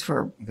case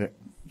for Okay.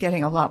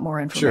 getting a lot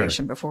more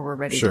information before we're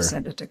ready Sure. to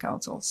send it to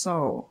council.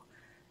 So,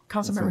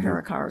 Councilmember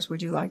Heracars,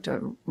 would you like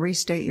to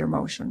restate your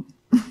motion?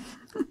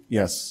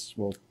 Yes,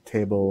 we'll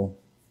table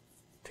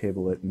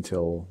it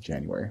until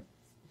January.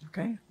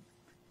 Okay.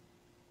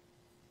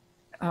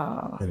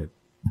 And it-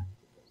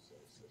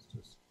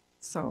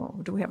 So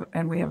do we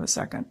have a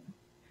second?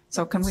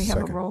 So can we have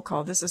a Second. roll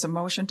call? This is a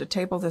motion to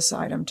table this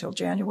item till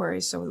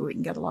January so that we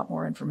can get a lot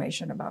more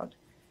information about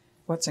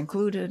what's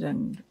included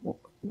and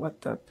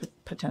what the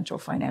potential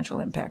financial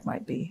impact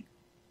might be.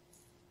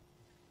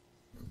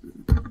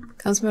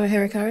 Councilmember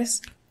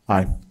Heracars,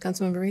 Aye.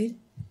 Councilmember Reed,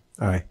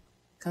 Aye.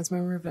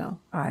 Councilmember Ravel.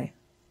 Aye.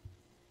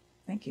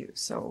 Thank you.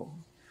 So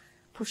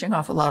pushing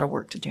off a lot of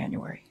work to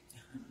January.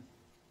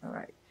 All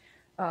right.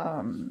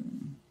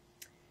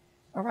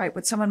 All right,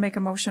 would someone make a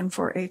motion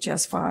for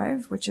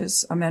HS5, which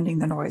is amending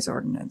the noise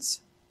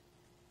ordinance?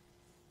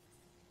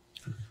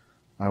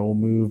 I will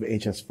move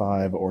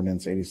HS5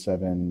 Ordinance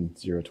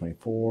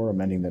 87-024,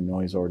 amending the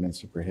noise ordinance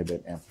to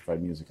prohibit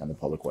amplified music on the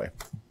public way.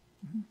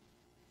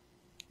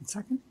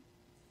 Second?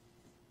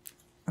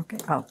 Okay,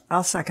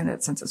 I'll second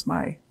it since it's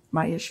my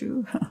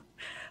issue.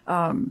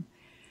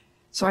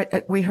 So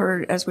we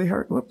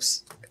heard,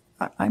 whoops,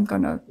 I'm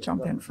going to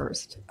jump in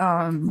first.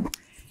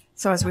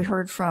 So as we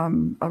heard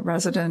from a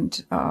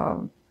resident,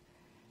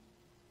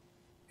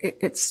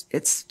 it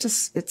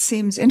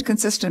seems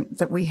inconsistent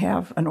that we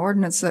have an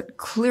ordinance that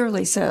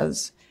clearly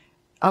says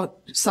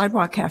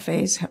sidewalk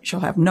cafes shall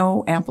have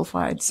no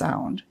amplified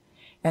sound,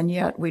 and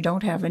yet we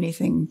don't have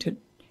anything to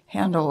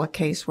handle a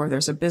case where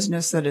there's a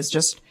business that is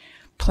just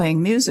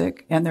playing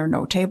music and there are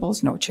no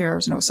tables, no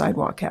chairs, no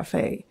sidewalk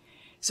cafe.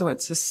 So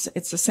it's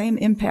the same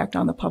impact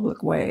on the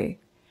public way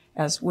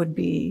as would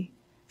be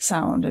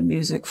sound and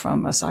music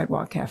from a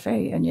sidewalk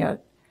cafe, and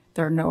yet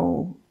there are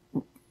no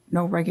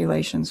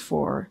regulations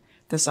for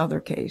this other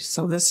case.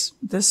 So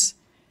this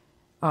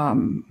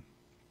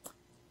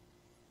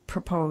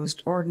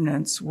proposed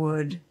ordinance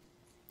would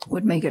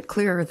make it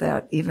clear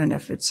that even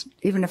if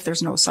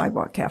there's no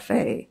sidewalk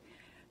cafe,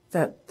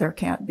 that there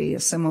can't be a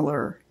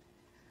similar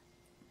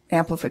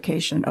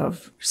amplification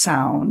of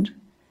sound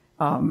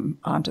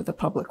onto the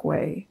public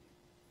way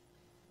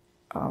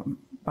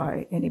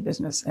by any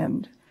business.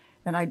 And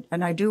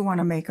I do want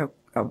to make a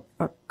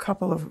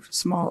couple of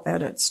small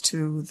edits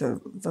to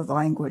the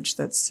language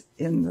that's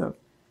in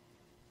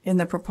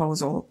the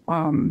proposal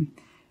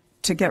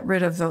to get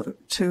rid of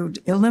to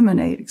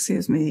eliminate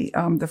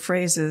the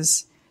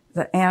phrases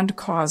and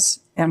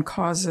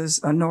causes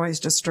a noise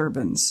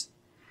disturbance,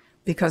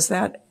 because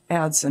that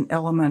adds an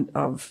element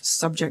of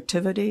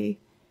subjectivity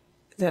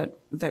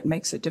that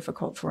makes it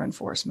difficult for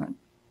enforcement.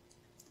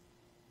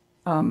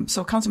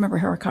 So Councilmember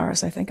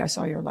Heracars, I think I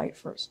saw your light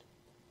first.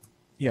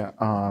 Yeah,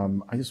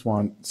 I just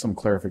want some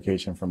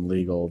clarification from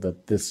legal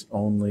that this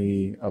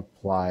only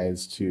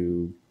applies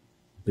to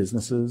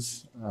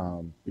businesses,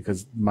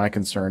 because my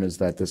concern is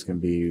that this can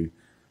be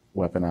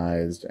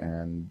weaponized,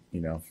 and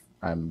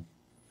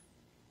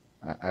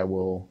I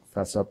will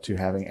fess up to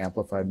having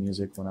amplified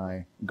music when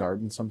I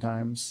garden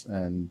sometimes,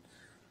 and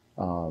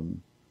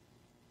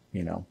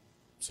You know,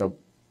 so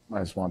I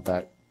just want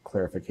that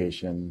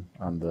clarification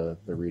on the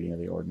reading of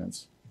the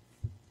ordinance.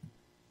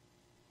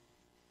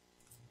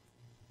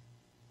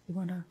 You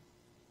want to?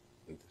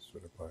 This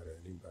would apply to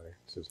anybody.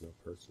 It says no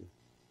person.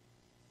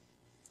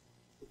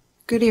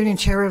 Good evening,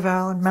 Chair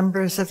Ravel and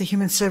members of the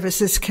Human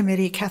Services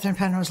Committee. Catherine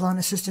Penrose, Loan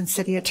Assistant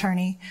City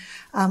Attorney.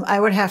 I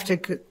would have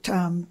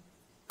to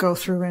go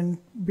through and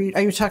read.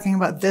 Are you talking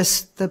about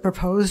the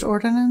proposed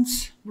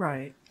ordinance?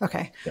 Right.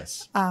 Okay.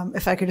 Yes.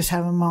 If I could just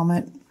have a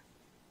moment.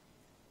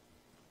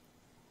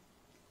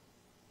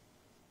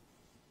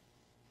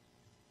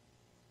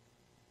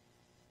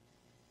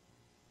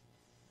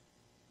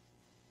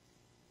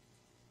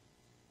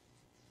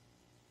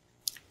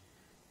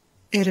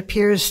 It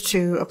appears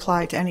to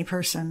apply to any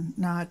person,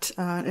 not,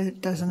 it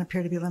doesn't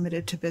appear to be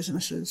limited to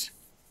businesses.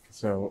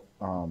 So,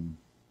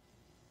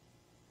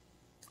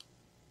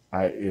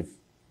 if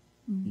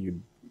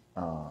you'd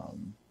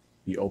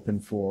be open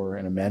for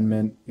an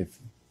amendment, if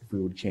we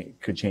would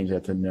could change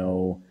that to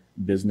no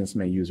business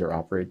may use or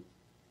operate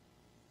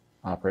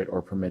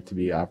or permit to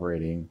be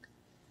operating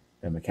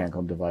a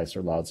mechanical device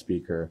or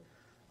loudspeaker.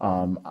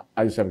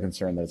 I just have a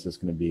concern that it's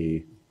just going to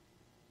be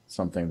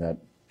something that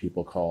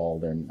people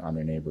call on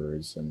their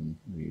neighbors, and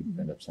we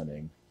end up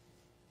sending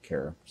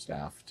care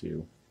staff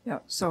to. Yeah.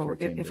 So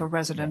if a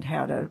resident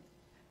had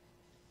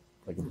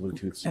like a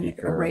Bluetooth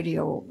speaker, a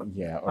radio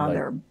yeah, or on like,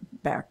 their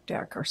back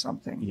deck or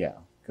something. yeah,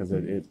 because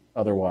it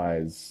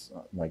otherwise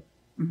I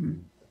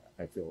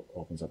feel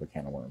opens up a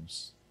can of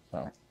worms.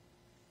 So.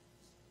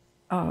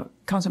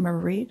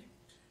 Councilmember Reed?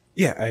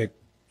 Yeah, I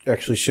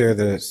actually share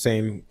the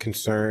same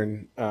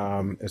concern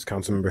as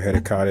Councilmember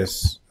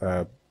Hedekadis.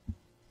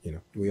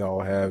 We all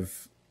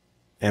have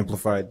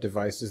amplified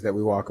devices that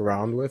we walk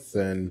around with,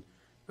 and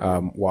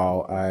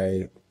while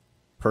I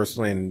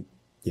personally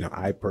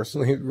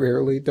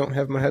rarely don't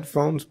have my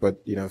headphones,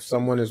 but if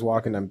someone is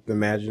walking, I'm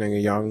imagining a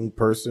young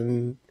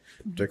person,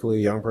 particularly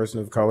a young person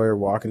of color,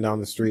 walking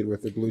down the street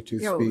with a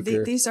Bluetooth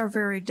speaker. These are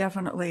very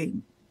definitely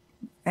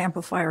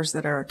amplifiers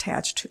that are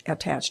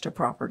attached to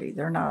property.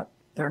 They're not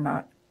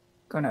gonna.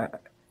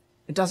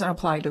 It doesn't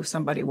apply to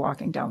somebody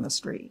walking down the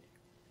street.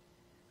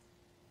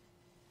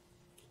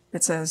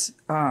 It says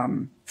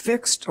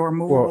fixed or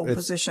movable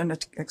position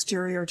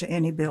exterior to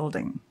any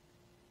building.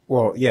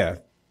 Well, yeah,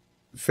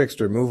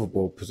 fixed or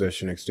movable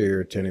position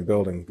exterior to any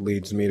building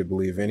leads me to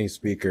believe any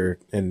speaker,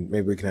 and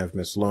maybe we can have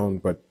Miss Sloan,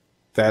 but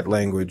that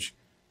language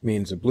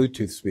means a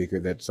Bluetooth speaker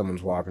that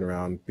someone's walking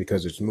around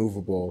because it's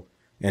movable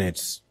and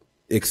it's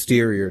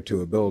exterior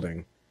to a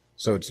building.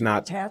 So it's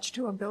not attached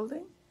to a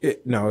building?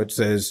 No, it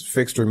says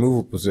fixed or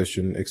movable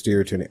position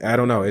exterior to any. I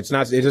don't know. It's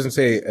not. It doesn't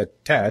say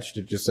attached.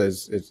 It just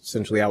says it's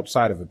essentially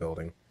outside of a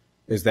building.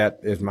 Is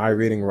my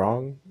reading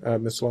wrong,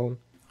 Ms. Sloan?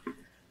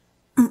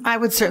 I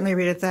would certainly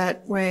read it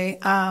that way.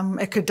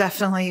 It could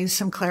definitely use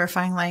some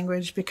clarifying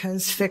language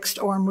because fixed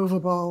or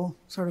movable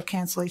sort of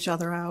cancel each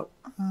other out,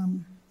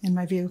 in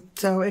my view.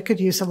 So it could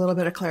use a little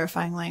bit of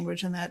clarifying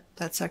language in that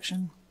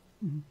section.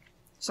 Mm-hmm.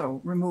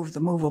 So remove the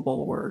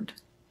movable word,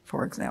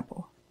 for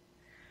example.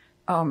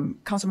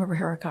 Councilmember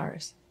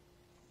Heracars.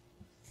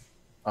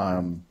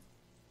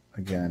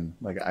 Again,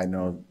 like I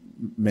know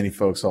many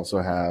folks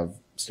also have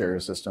stereo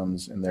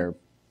systems in their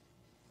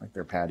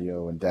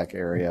patio and deck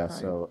area. Right.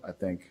 So I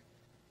think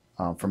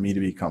for me to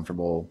be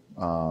comfortable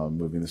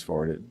moving this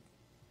forward,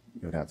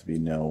 it would have to be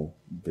no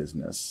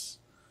business.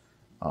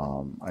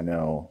 I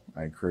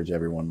encourage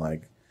everyone,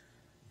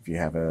 if you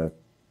have your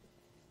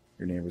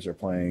neighbors are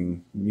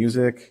playing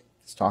music,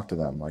 just talk to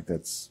them.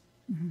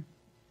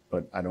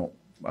 But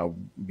I'll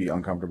be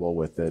uncomfortable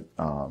with it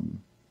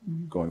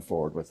going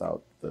forward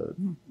without the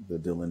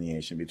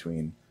delineation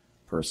between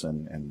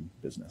person and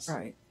business.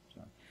 Right.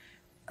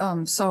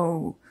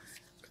 So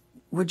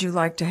would you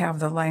like to have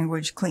the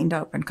language cleaned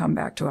up and come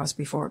back to us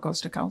before it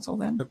goes to council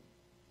then?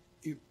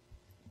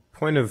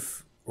 Point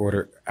of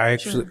order. I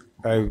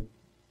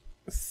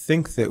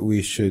think that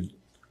we should,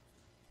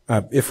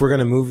 if we're going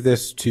to move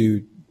this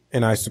to,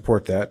 and I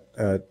support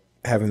that,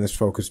 having this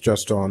focus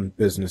just on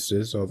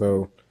businesses,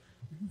 although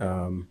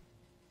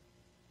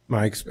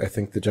Mike, I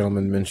think the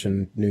gentleman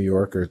mentioned New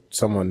York, or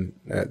someone,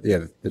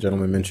 the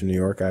gentleman mentioned New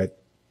York. I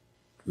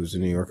was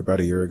in New York about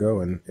a year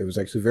ago, and it was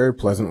actually very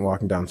pleasant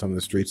walking down some of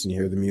the streets, and you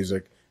hear the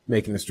music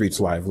making the streets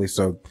lively.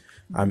 So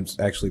I'm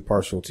actually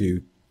partial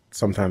to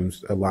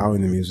sometimes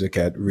allowing the music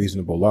at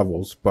reasonable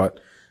levels. But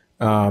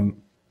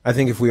I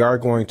think if we are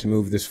going to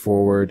move this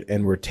forward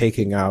and we're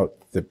taking out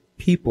the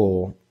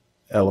people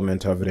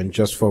element of it and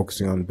just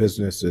focusing on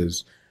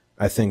businesses,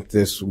 I think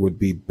this would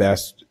be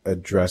best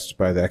addressed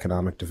by the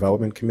Economic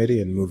Development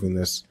Committee and moving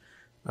this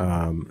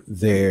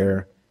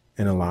there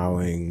and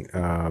allowing,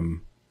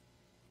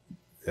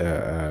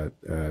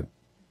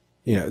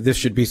 this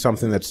should be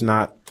something that's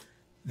not,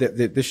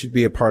 this should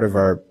be a part of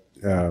our,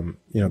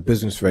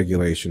 business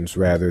regulations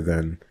rather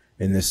than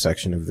in this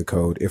section of the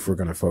code if we're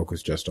going to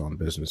focus just on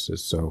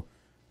businesses. So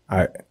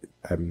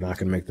I'm not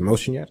going to make the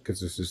motion yet because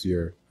this is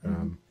your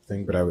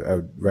thing, but I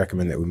would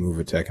recommend that we move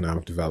it to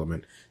economic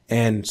development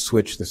and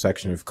switch the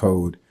section of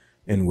code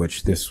in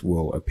which this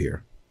will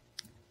appear.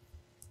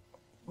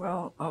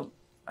 Well,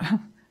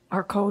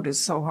 our code is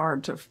so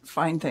hard to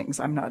find things.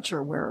 I'm not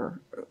sure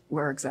where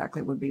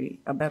exactly would be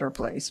a better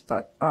place,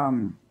 but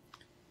I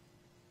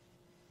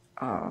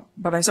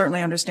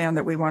certainly understand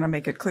that we want to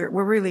make it clear.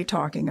 We're really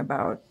talking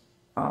about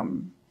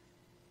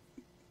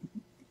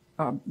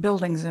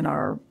buildings in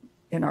our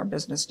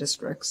business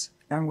districts,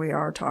 and we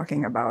are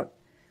talking about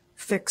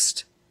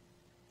fixed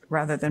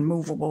rather than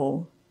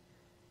movable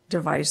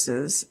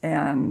devices,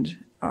 and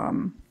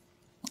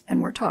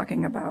we're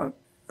talking about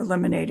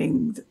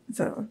eliminating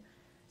the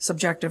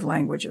subjective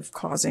language of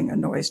causing a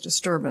noise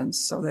disturbance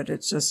so that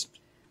it's just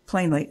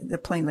the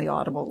plainly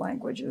audible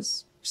language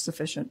is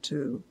sufficient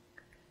to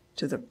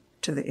the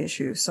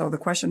issue. So the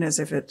question is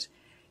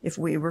if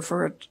we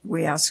refer it,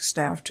 we ask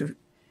staff to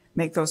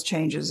make those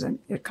changes and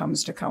it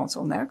comes to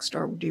council next,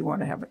 or do you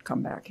want to have it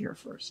come back here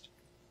first?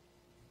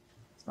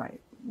 Right.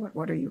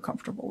 What are you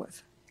comfortable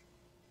with?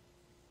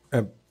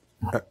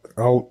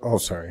 I'll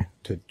sorry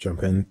to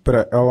jump in,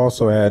 but I'll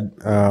also add,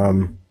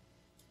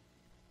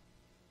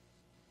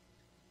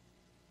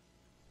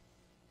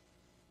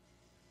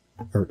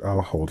 or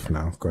I'll hold for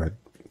now. Go ahead.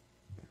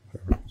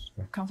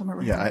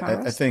 Councilmember Yeah,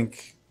 Harris? I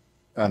think,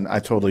 and I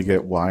totally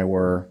get why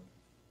we're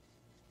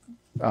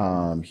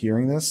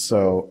hearing this.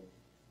 So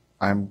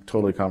I'm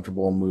totally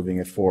comfortable moving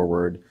it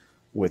forward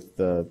with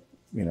the,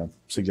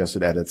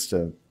 suggested edits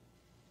to,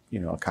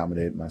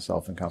 accommodate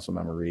myself and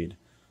Councilmember Reed.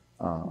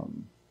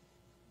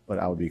 But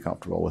I would be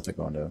comfortable with it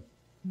going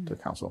to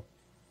council.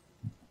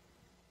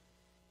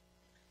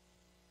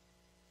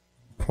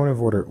 Point of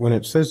order. When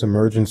it says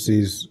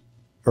emergencies,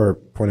 or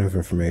point of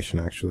information,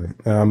 actually,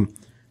 when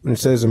it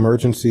says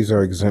emergencies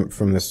are exempt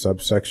from this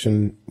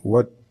subsection,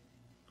 what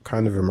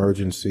kind of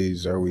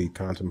emergencies are we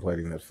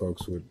contemplating that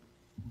folks would?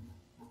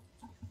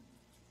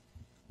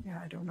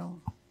 Yeah, I don't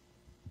know.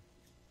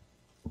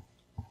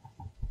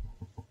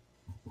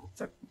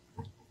 So,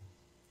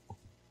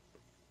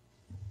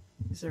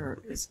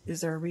 is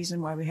there a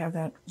reason why we have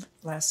that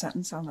last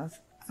sentence on the?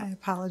 I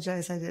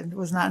apologize.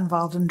 Was not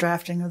involved in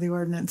drafting of the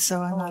ordinance,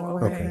 so I'm not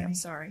aware of okay. any. I'm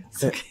sorry.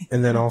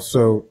 And then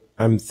also,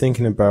 I'm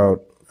thinking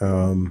about,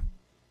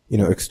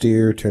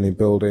 exterior to any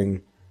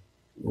building.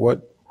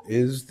 What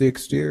is the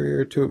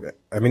exterior to?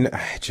 I mean,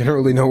 I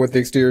generally know what the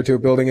exterior to a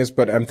building is,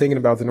 but I'm thinking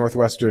about the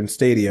Northwestern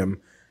Stadium,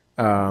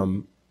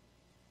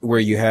 where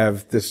you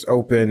have this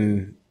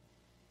open.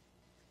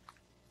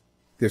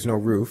 There's no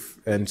roof,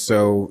 and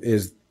so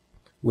is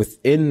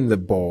within the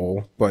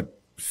bowl, but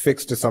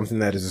fixed to something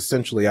that is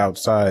essentially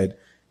outside.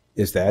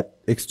 Is that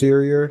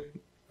exterior?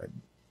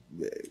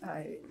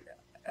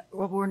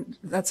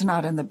 That's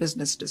not in the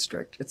business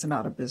district. It's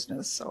not a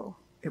business, so.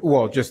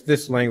 Well, just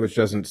this language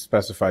doesn't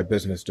specify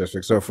business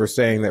district. So if we're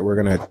saying that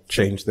we're going to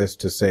change this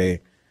to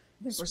say,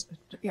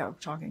 We're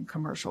talking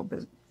commercial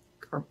business,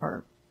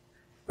 or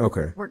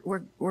okay,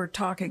 we're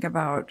talking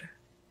about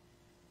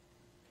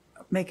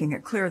making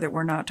it clear that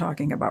we're not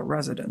talking about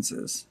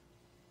residences.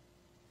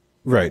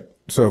 right.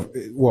 So,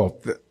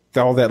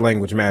 all that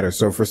language matters.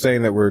 So if we're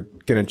saying that we're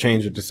going to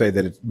change it to say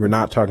that we're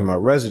not talking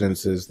about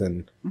residences,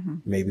 then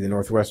maybe the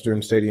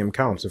Northwestern Stadium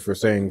counts. If we're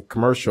saying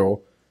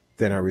commercial,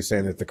 then are we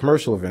saying that the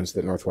commercial events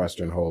that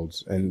Northwestern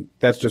holds? And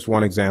that's just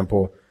one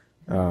example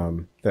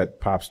that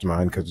pops to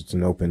mind because it's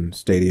an open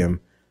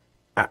stadium.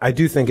 I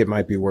do think it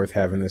might be worth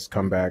having this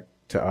come back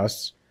to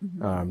us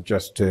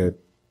just to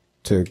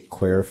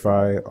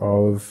clarify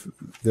all of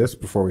this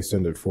before we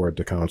send it forward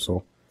to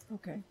council.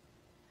 Okay.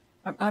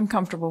 I'm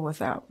comfortable with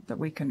that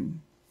we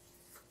can.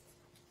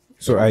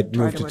 So I'd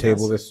Try move to to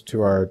table address. this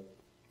to our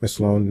Ms.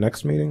 Sloan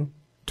next meeting,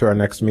 to our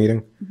next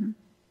meeting.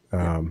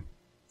 I'll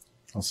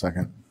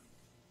second.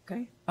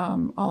 Okay.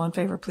 All in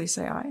favor, please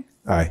say aye.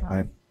 Aye.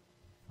 Aye.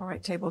 All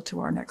right, table to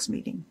our next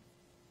meeting.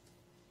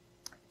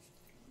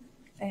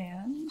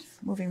 And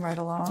moving right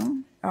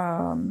along.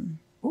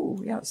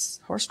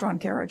 Yes, horse-drawn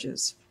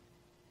carriages.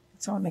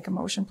 Someone make a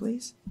motion,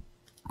 please.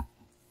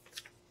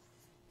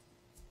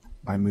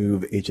 I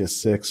move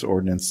HS6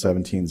 Ordinance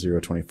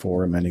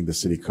 17024, amending the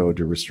city code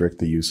to restrict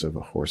the use of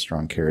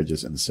horse-drawn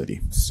carriages in the city.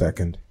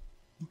 Second.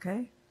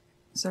 Okay.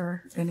 Is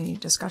there any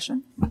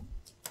discussion?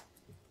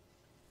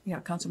 Yeah,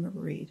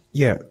 Councilmember Reed.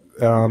 Yeah.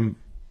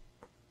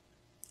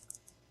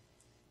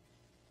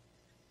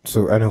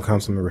 So I know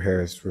Councilmember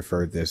Harris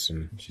referred this,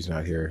 and she's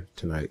not here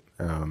tonight.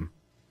 And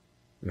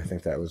I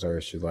think that was our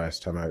issue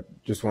last time. I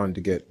just wanted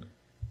to get,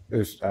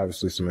 there's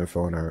obviously some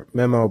info in our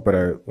memo, but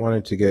I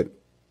wanted to get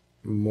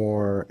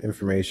more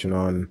information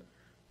on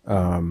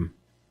the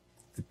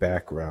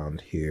background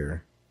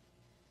here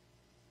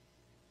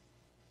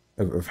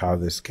of how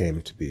this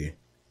came to be.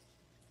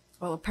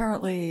 Well,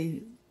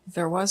 apparently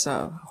there was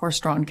a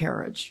horse-drawn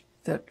carriage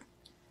that,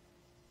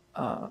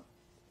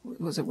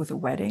 was it with a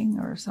wedding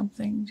or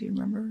something? Do you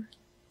remember?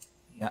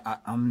 Yeah,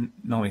 I'm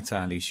not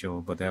entirely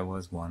sure, but there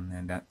was one,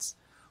 and that's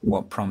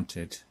what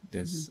prompted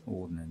this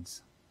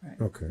ordinance.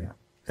 Right. Okay. Yeah.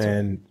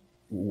 And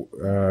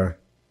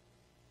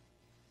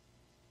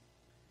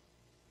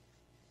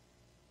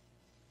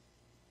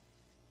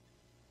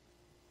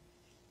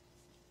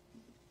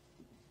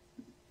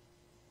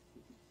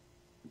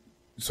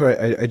So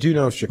I do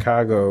know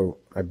Chicago,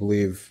 I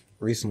believe,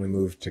 recently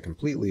moved to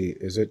completely,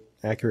 is it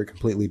accurate,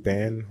 completely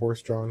ban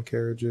horse-drawn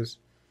carriages?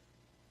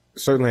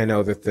 Certainly I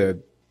know that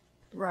the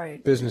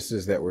Right,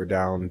 businesses that were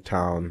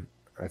downtown,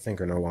 I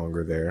think, are no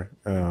longer there.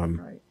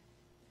 right.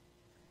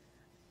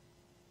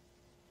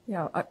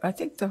 Yeah, I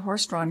think the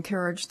horse-drawn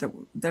carriage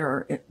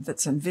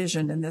that's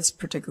envisioned in this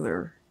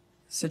particular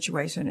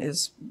situation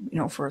is,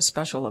 for a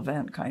special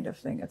event kind of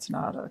thing. It's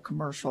not a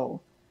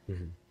commercial,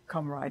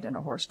 come ride in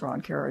a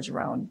horse-drawn carriage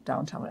around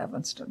downtown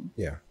Evanston.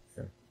 Yeah,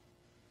 yeah.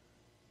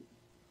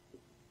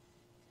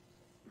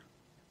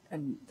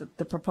 And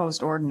the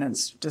proposed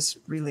ordinance just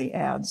really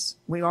adds,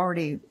 we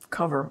already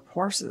cover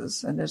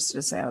horses, and this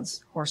just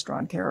adds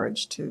horse-drawn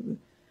carriage to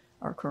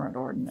our current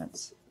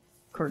ordinance,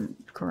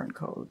 current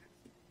code.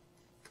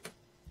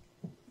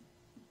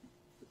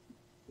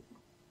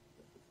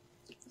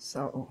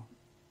 So,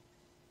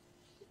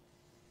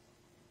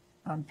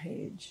 on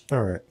page,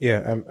 All right.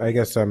 Yeah, I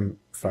guess I'm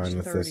fine Page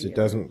with this. 30. It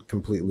doesn't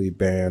completely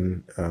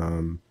ban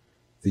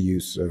the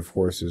use of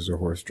horses or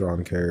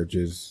horse-drawn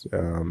carriages.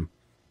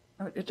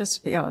 it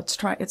just,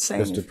 it's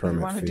saying Just a if you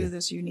permit want to do fee.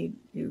 this,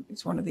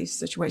 it's one of these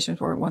situations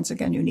where, once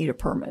again, you need a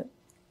permit.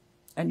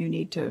 And you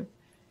need to,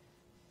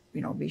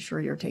 be sure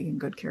you're taking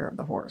good care of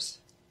the horse.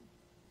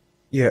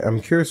 Yeah,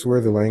 I'm curious where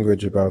the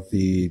language about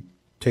the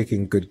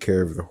taking good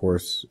care of the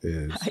horse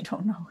is. I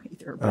don't know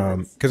either, but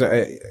it's- Because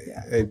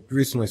I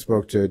recently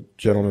spoke to a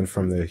gentleman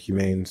from the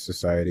Humane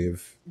Society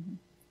of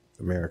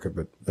America,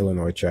 but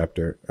Illinois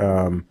chapter,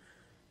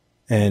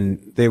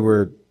 and they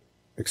were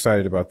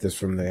excited about this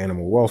from the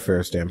animal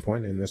welfare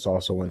standpoint, and this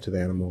also went to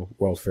the Animal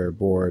Welfare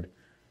Board.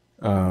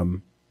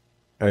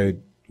 I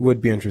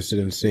would be interested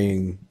in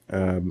seeing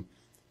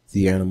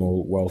the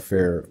animal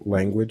welfare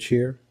language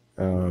here.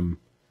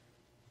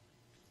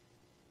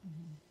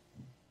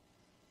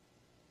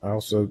 I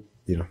also,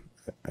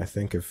 I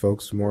think if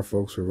more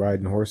folks were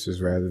riding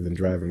horses rather than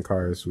driving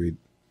cars, we'd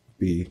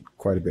be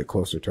quite a bit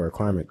closer to our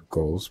climate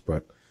goals,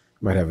 but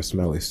might have a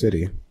smelly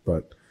city.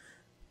 But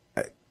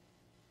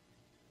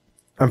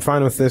I'm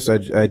fine with this.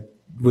 I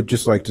would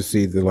just like to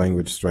see the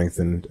language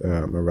strengthened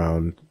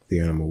around the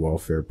animal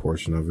welfare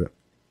portion of it.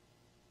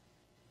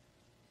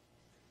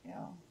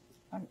 yeah,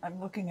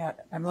 I'm looking at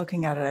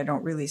it. I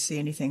don't really see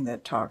anything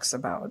that talks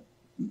about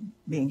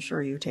being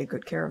sure you take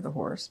good care of the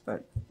horse,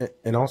 but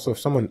And also, if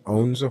someone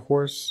owns a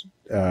horse,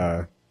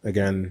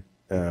 again,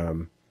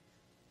 I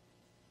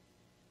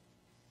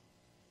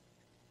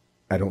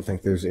don't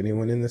think there's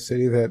anyone in the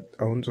city that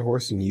owns a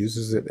horse and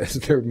uses it as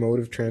their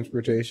mode of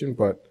transportation.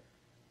 But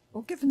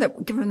well, given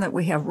that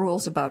we have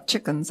rules about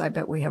chickens, I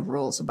bet we have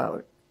rules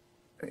about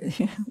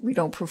we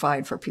don't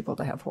provide for people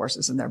to have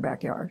horses in their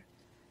backyard.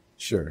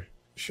 sure.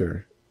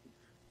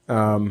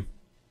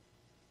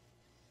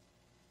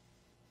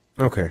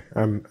 Okay,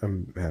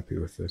 I'm happy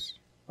with this.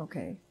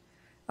 Okay.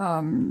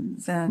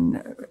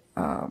 Then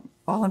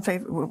all in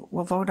favor,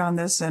 we'll vote on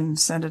this and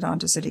send it on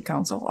to City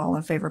Council. All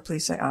in favor,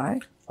 please say aye.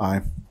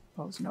 Aye.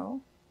 Opposed,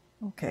 no.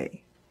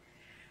 Okay.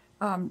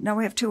 Now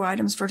we have two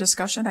items for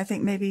discussion. I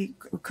think maybe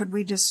could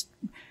we just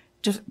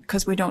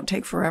because we don't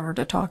take forever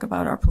to talk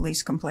about our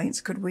police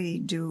complaints, could we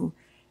do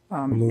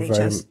Move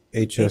item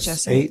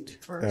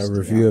HS8, first?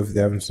 review Yeah. of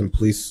the Evanston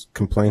police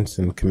complaints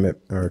and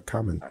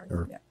comments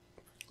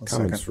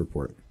second.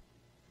 report.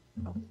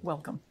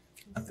 Welcome.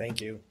 Thank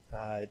you.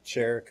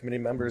 Chair, committee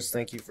members,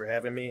 thank you for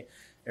having me.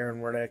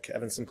 Aaron Wernick,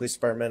 Evanston Police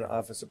Department,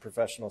 Office of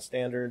Professional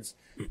Standards.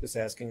 Just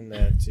asking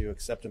that to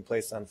accept and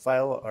place on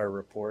file our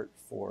report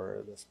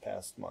for this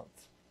past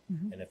month.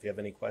 And if you have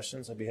any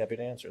questions, I'd be happy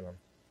to answer them.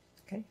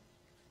 Okay.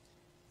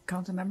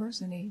 Council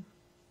members, any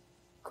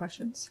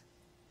questions?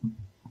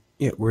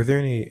 Yeah, were there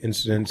any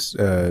incidents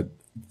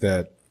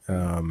that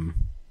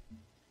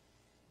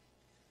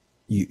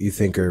you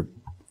think are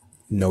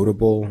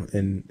notable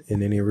in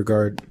any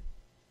regard?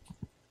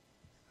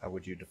 How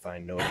would you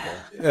define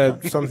notable?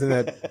 Something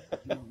that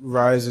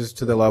rises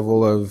to the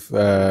level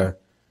of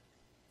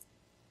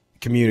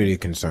community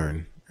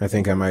concern. I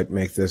think I might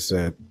make this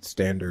a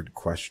standard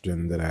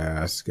question that I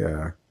ask.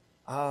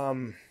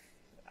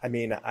 I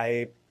mean,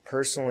 I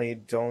personally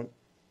don't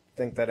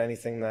think that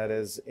anything that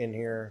is in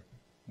here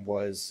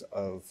was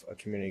of a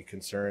community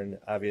concern.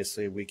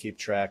 Obviously, we keep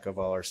track of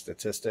all our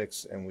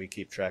statistics and we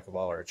keep track of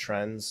all our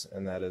trends,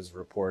 and that is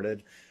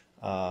reported.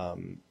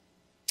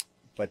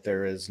 But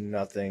there is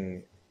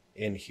nothing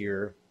in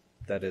here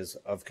that is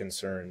of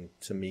concern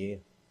to me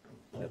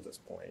at this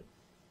point.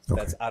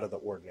 That's out of the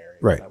ordinary,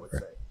 Right, I would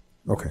right. say.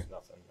 Okay. There's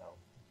nothing,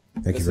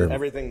 no. Thank you very much.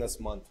 Everything this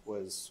month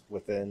was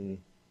within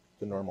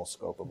the normal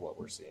scope of what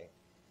we're seeing.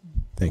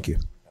 Thank you.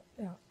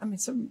 Yeah, I mean,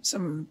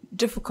 some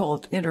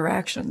difficult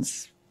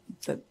interactions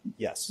that,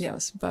 Yes.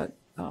 yes, but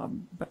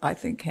I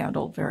think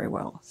handled very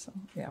well, so,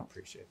 yeah.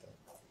 Appreciate that.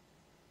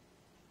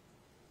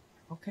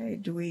 Okay,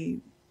 do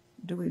we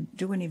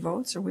do any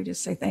votes, or we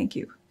just say thank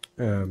you?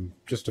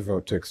 Just a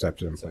vote to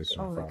accept it and place it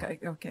Oh, on file.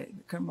 okay,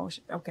 good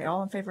motion. Okay,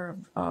 all in favor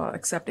of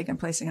accepting and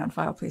placing on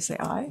file, please say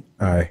aye.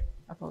 Aye.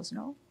 Opposed,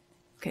 no?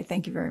 Okay,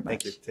 thank you very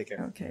much. Thank you. Take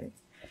care. Okay.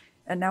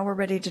 And now we're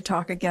ready to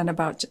talk again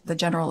about the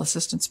General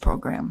Assistance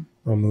Program.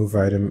 I'll move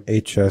item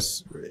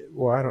HS.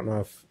 Well, I don't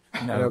know if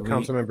I No, know we-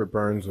 Councilmember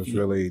Burns was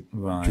really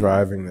Right.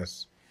 driving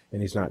this,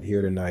 and he's not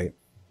here tonight.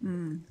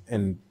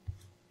 And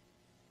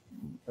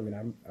I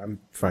mean, I'm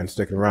fine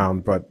sticking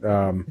around, but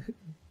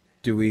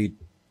do we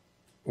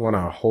want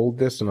to hold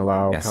this and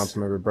allow Yes.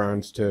 Councilmember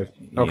Burns to?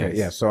 Okay, Yes.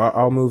 yeah. So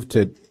I'll move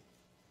to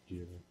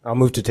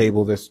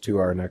table this to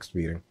our next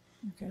meeting.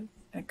 Okay.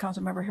 And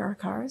Councilmember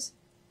Harikaris?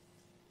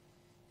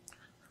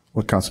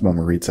 What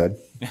Councilmember Reed said.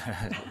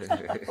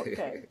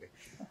 Okay.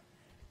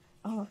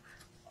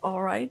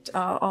 All right.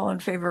 All in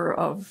favor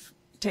of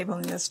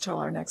tabling this till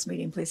our next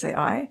meeting, please say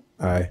aye.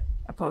 Aye.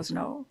 Opposed,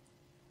 no.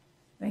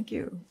 Thank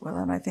you. Well,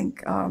 then I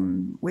think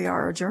we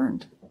are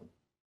adjourned.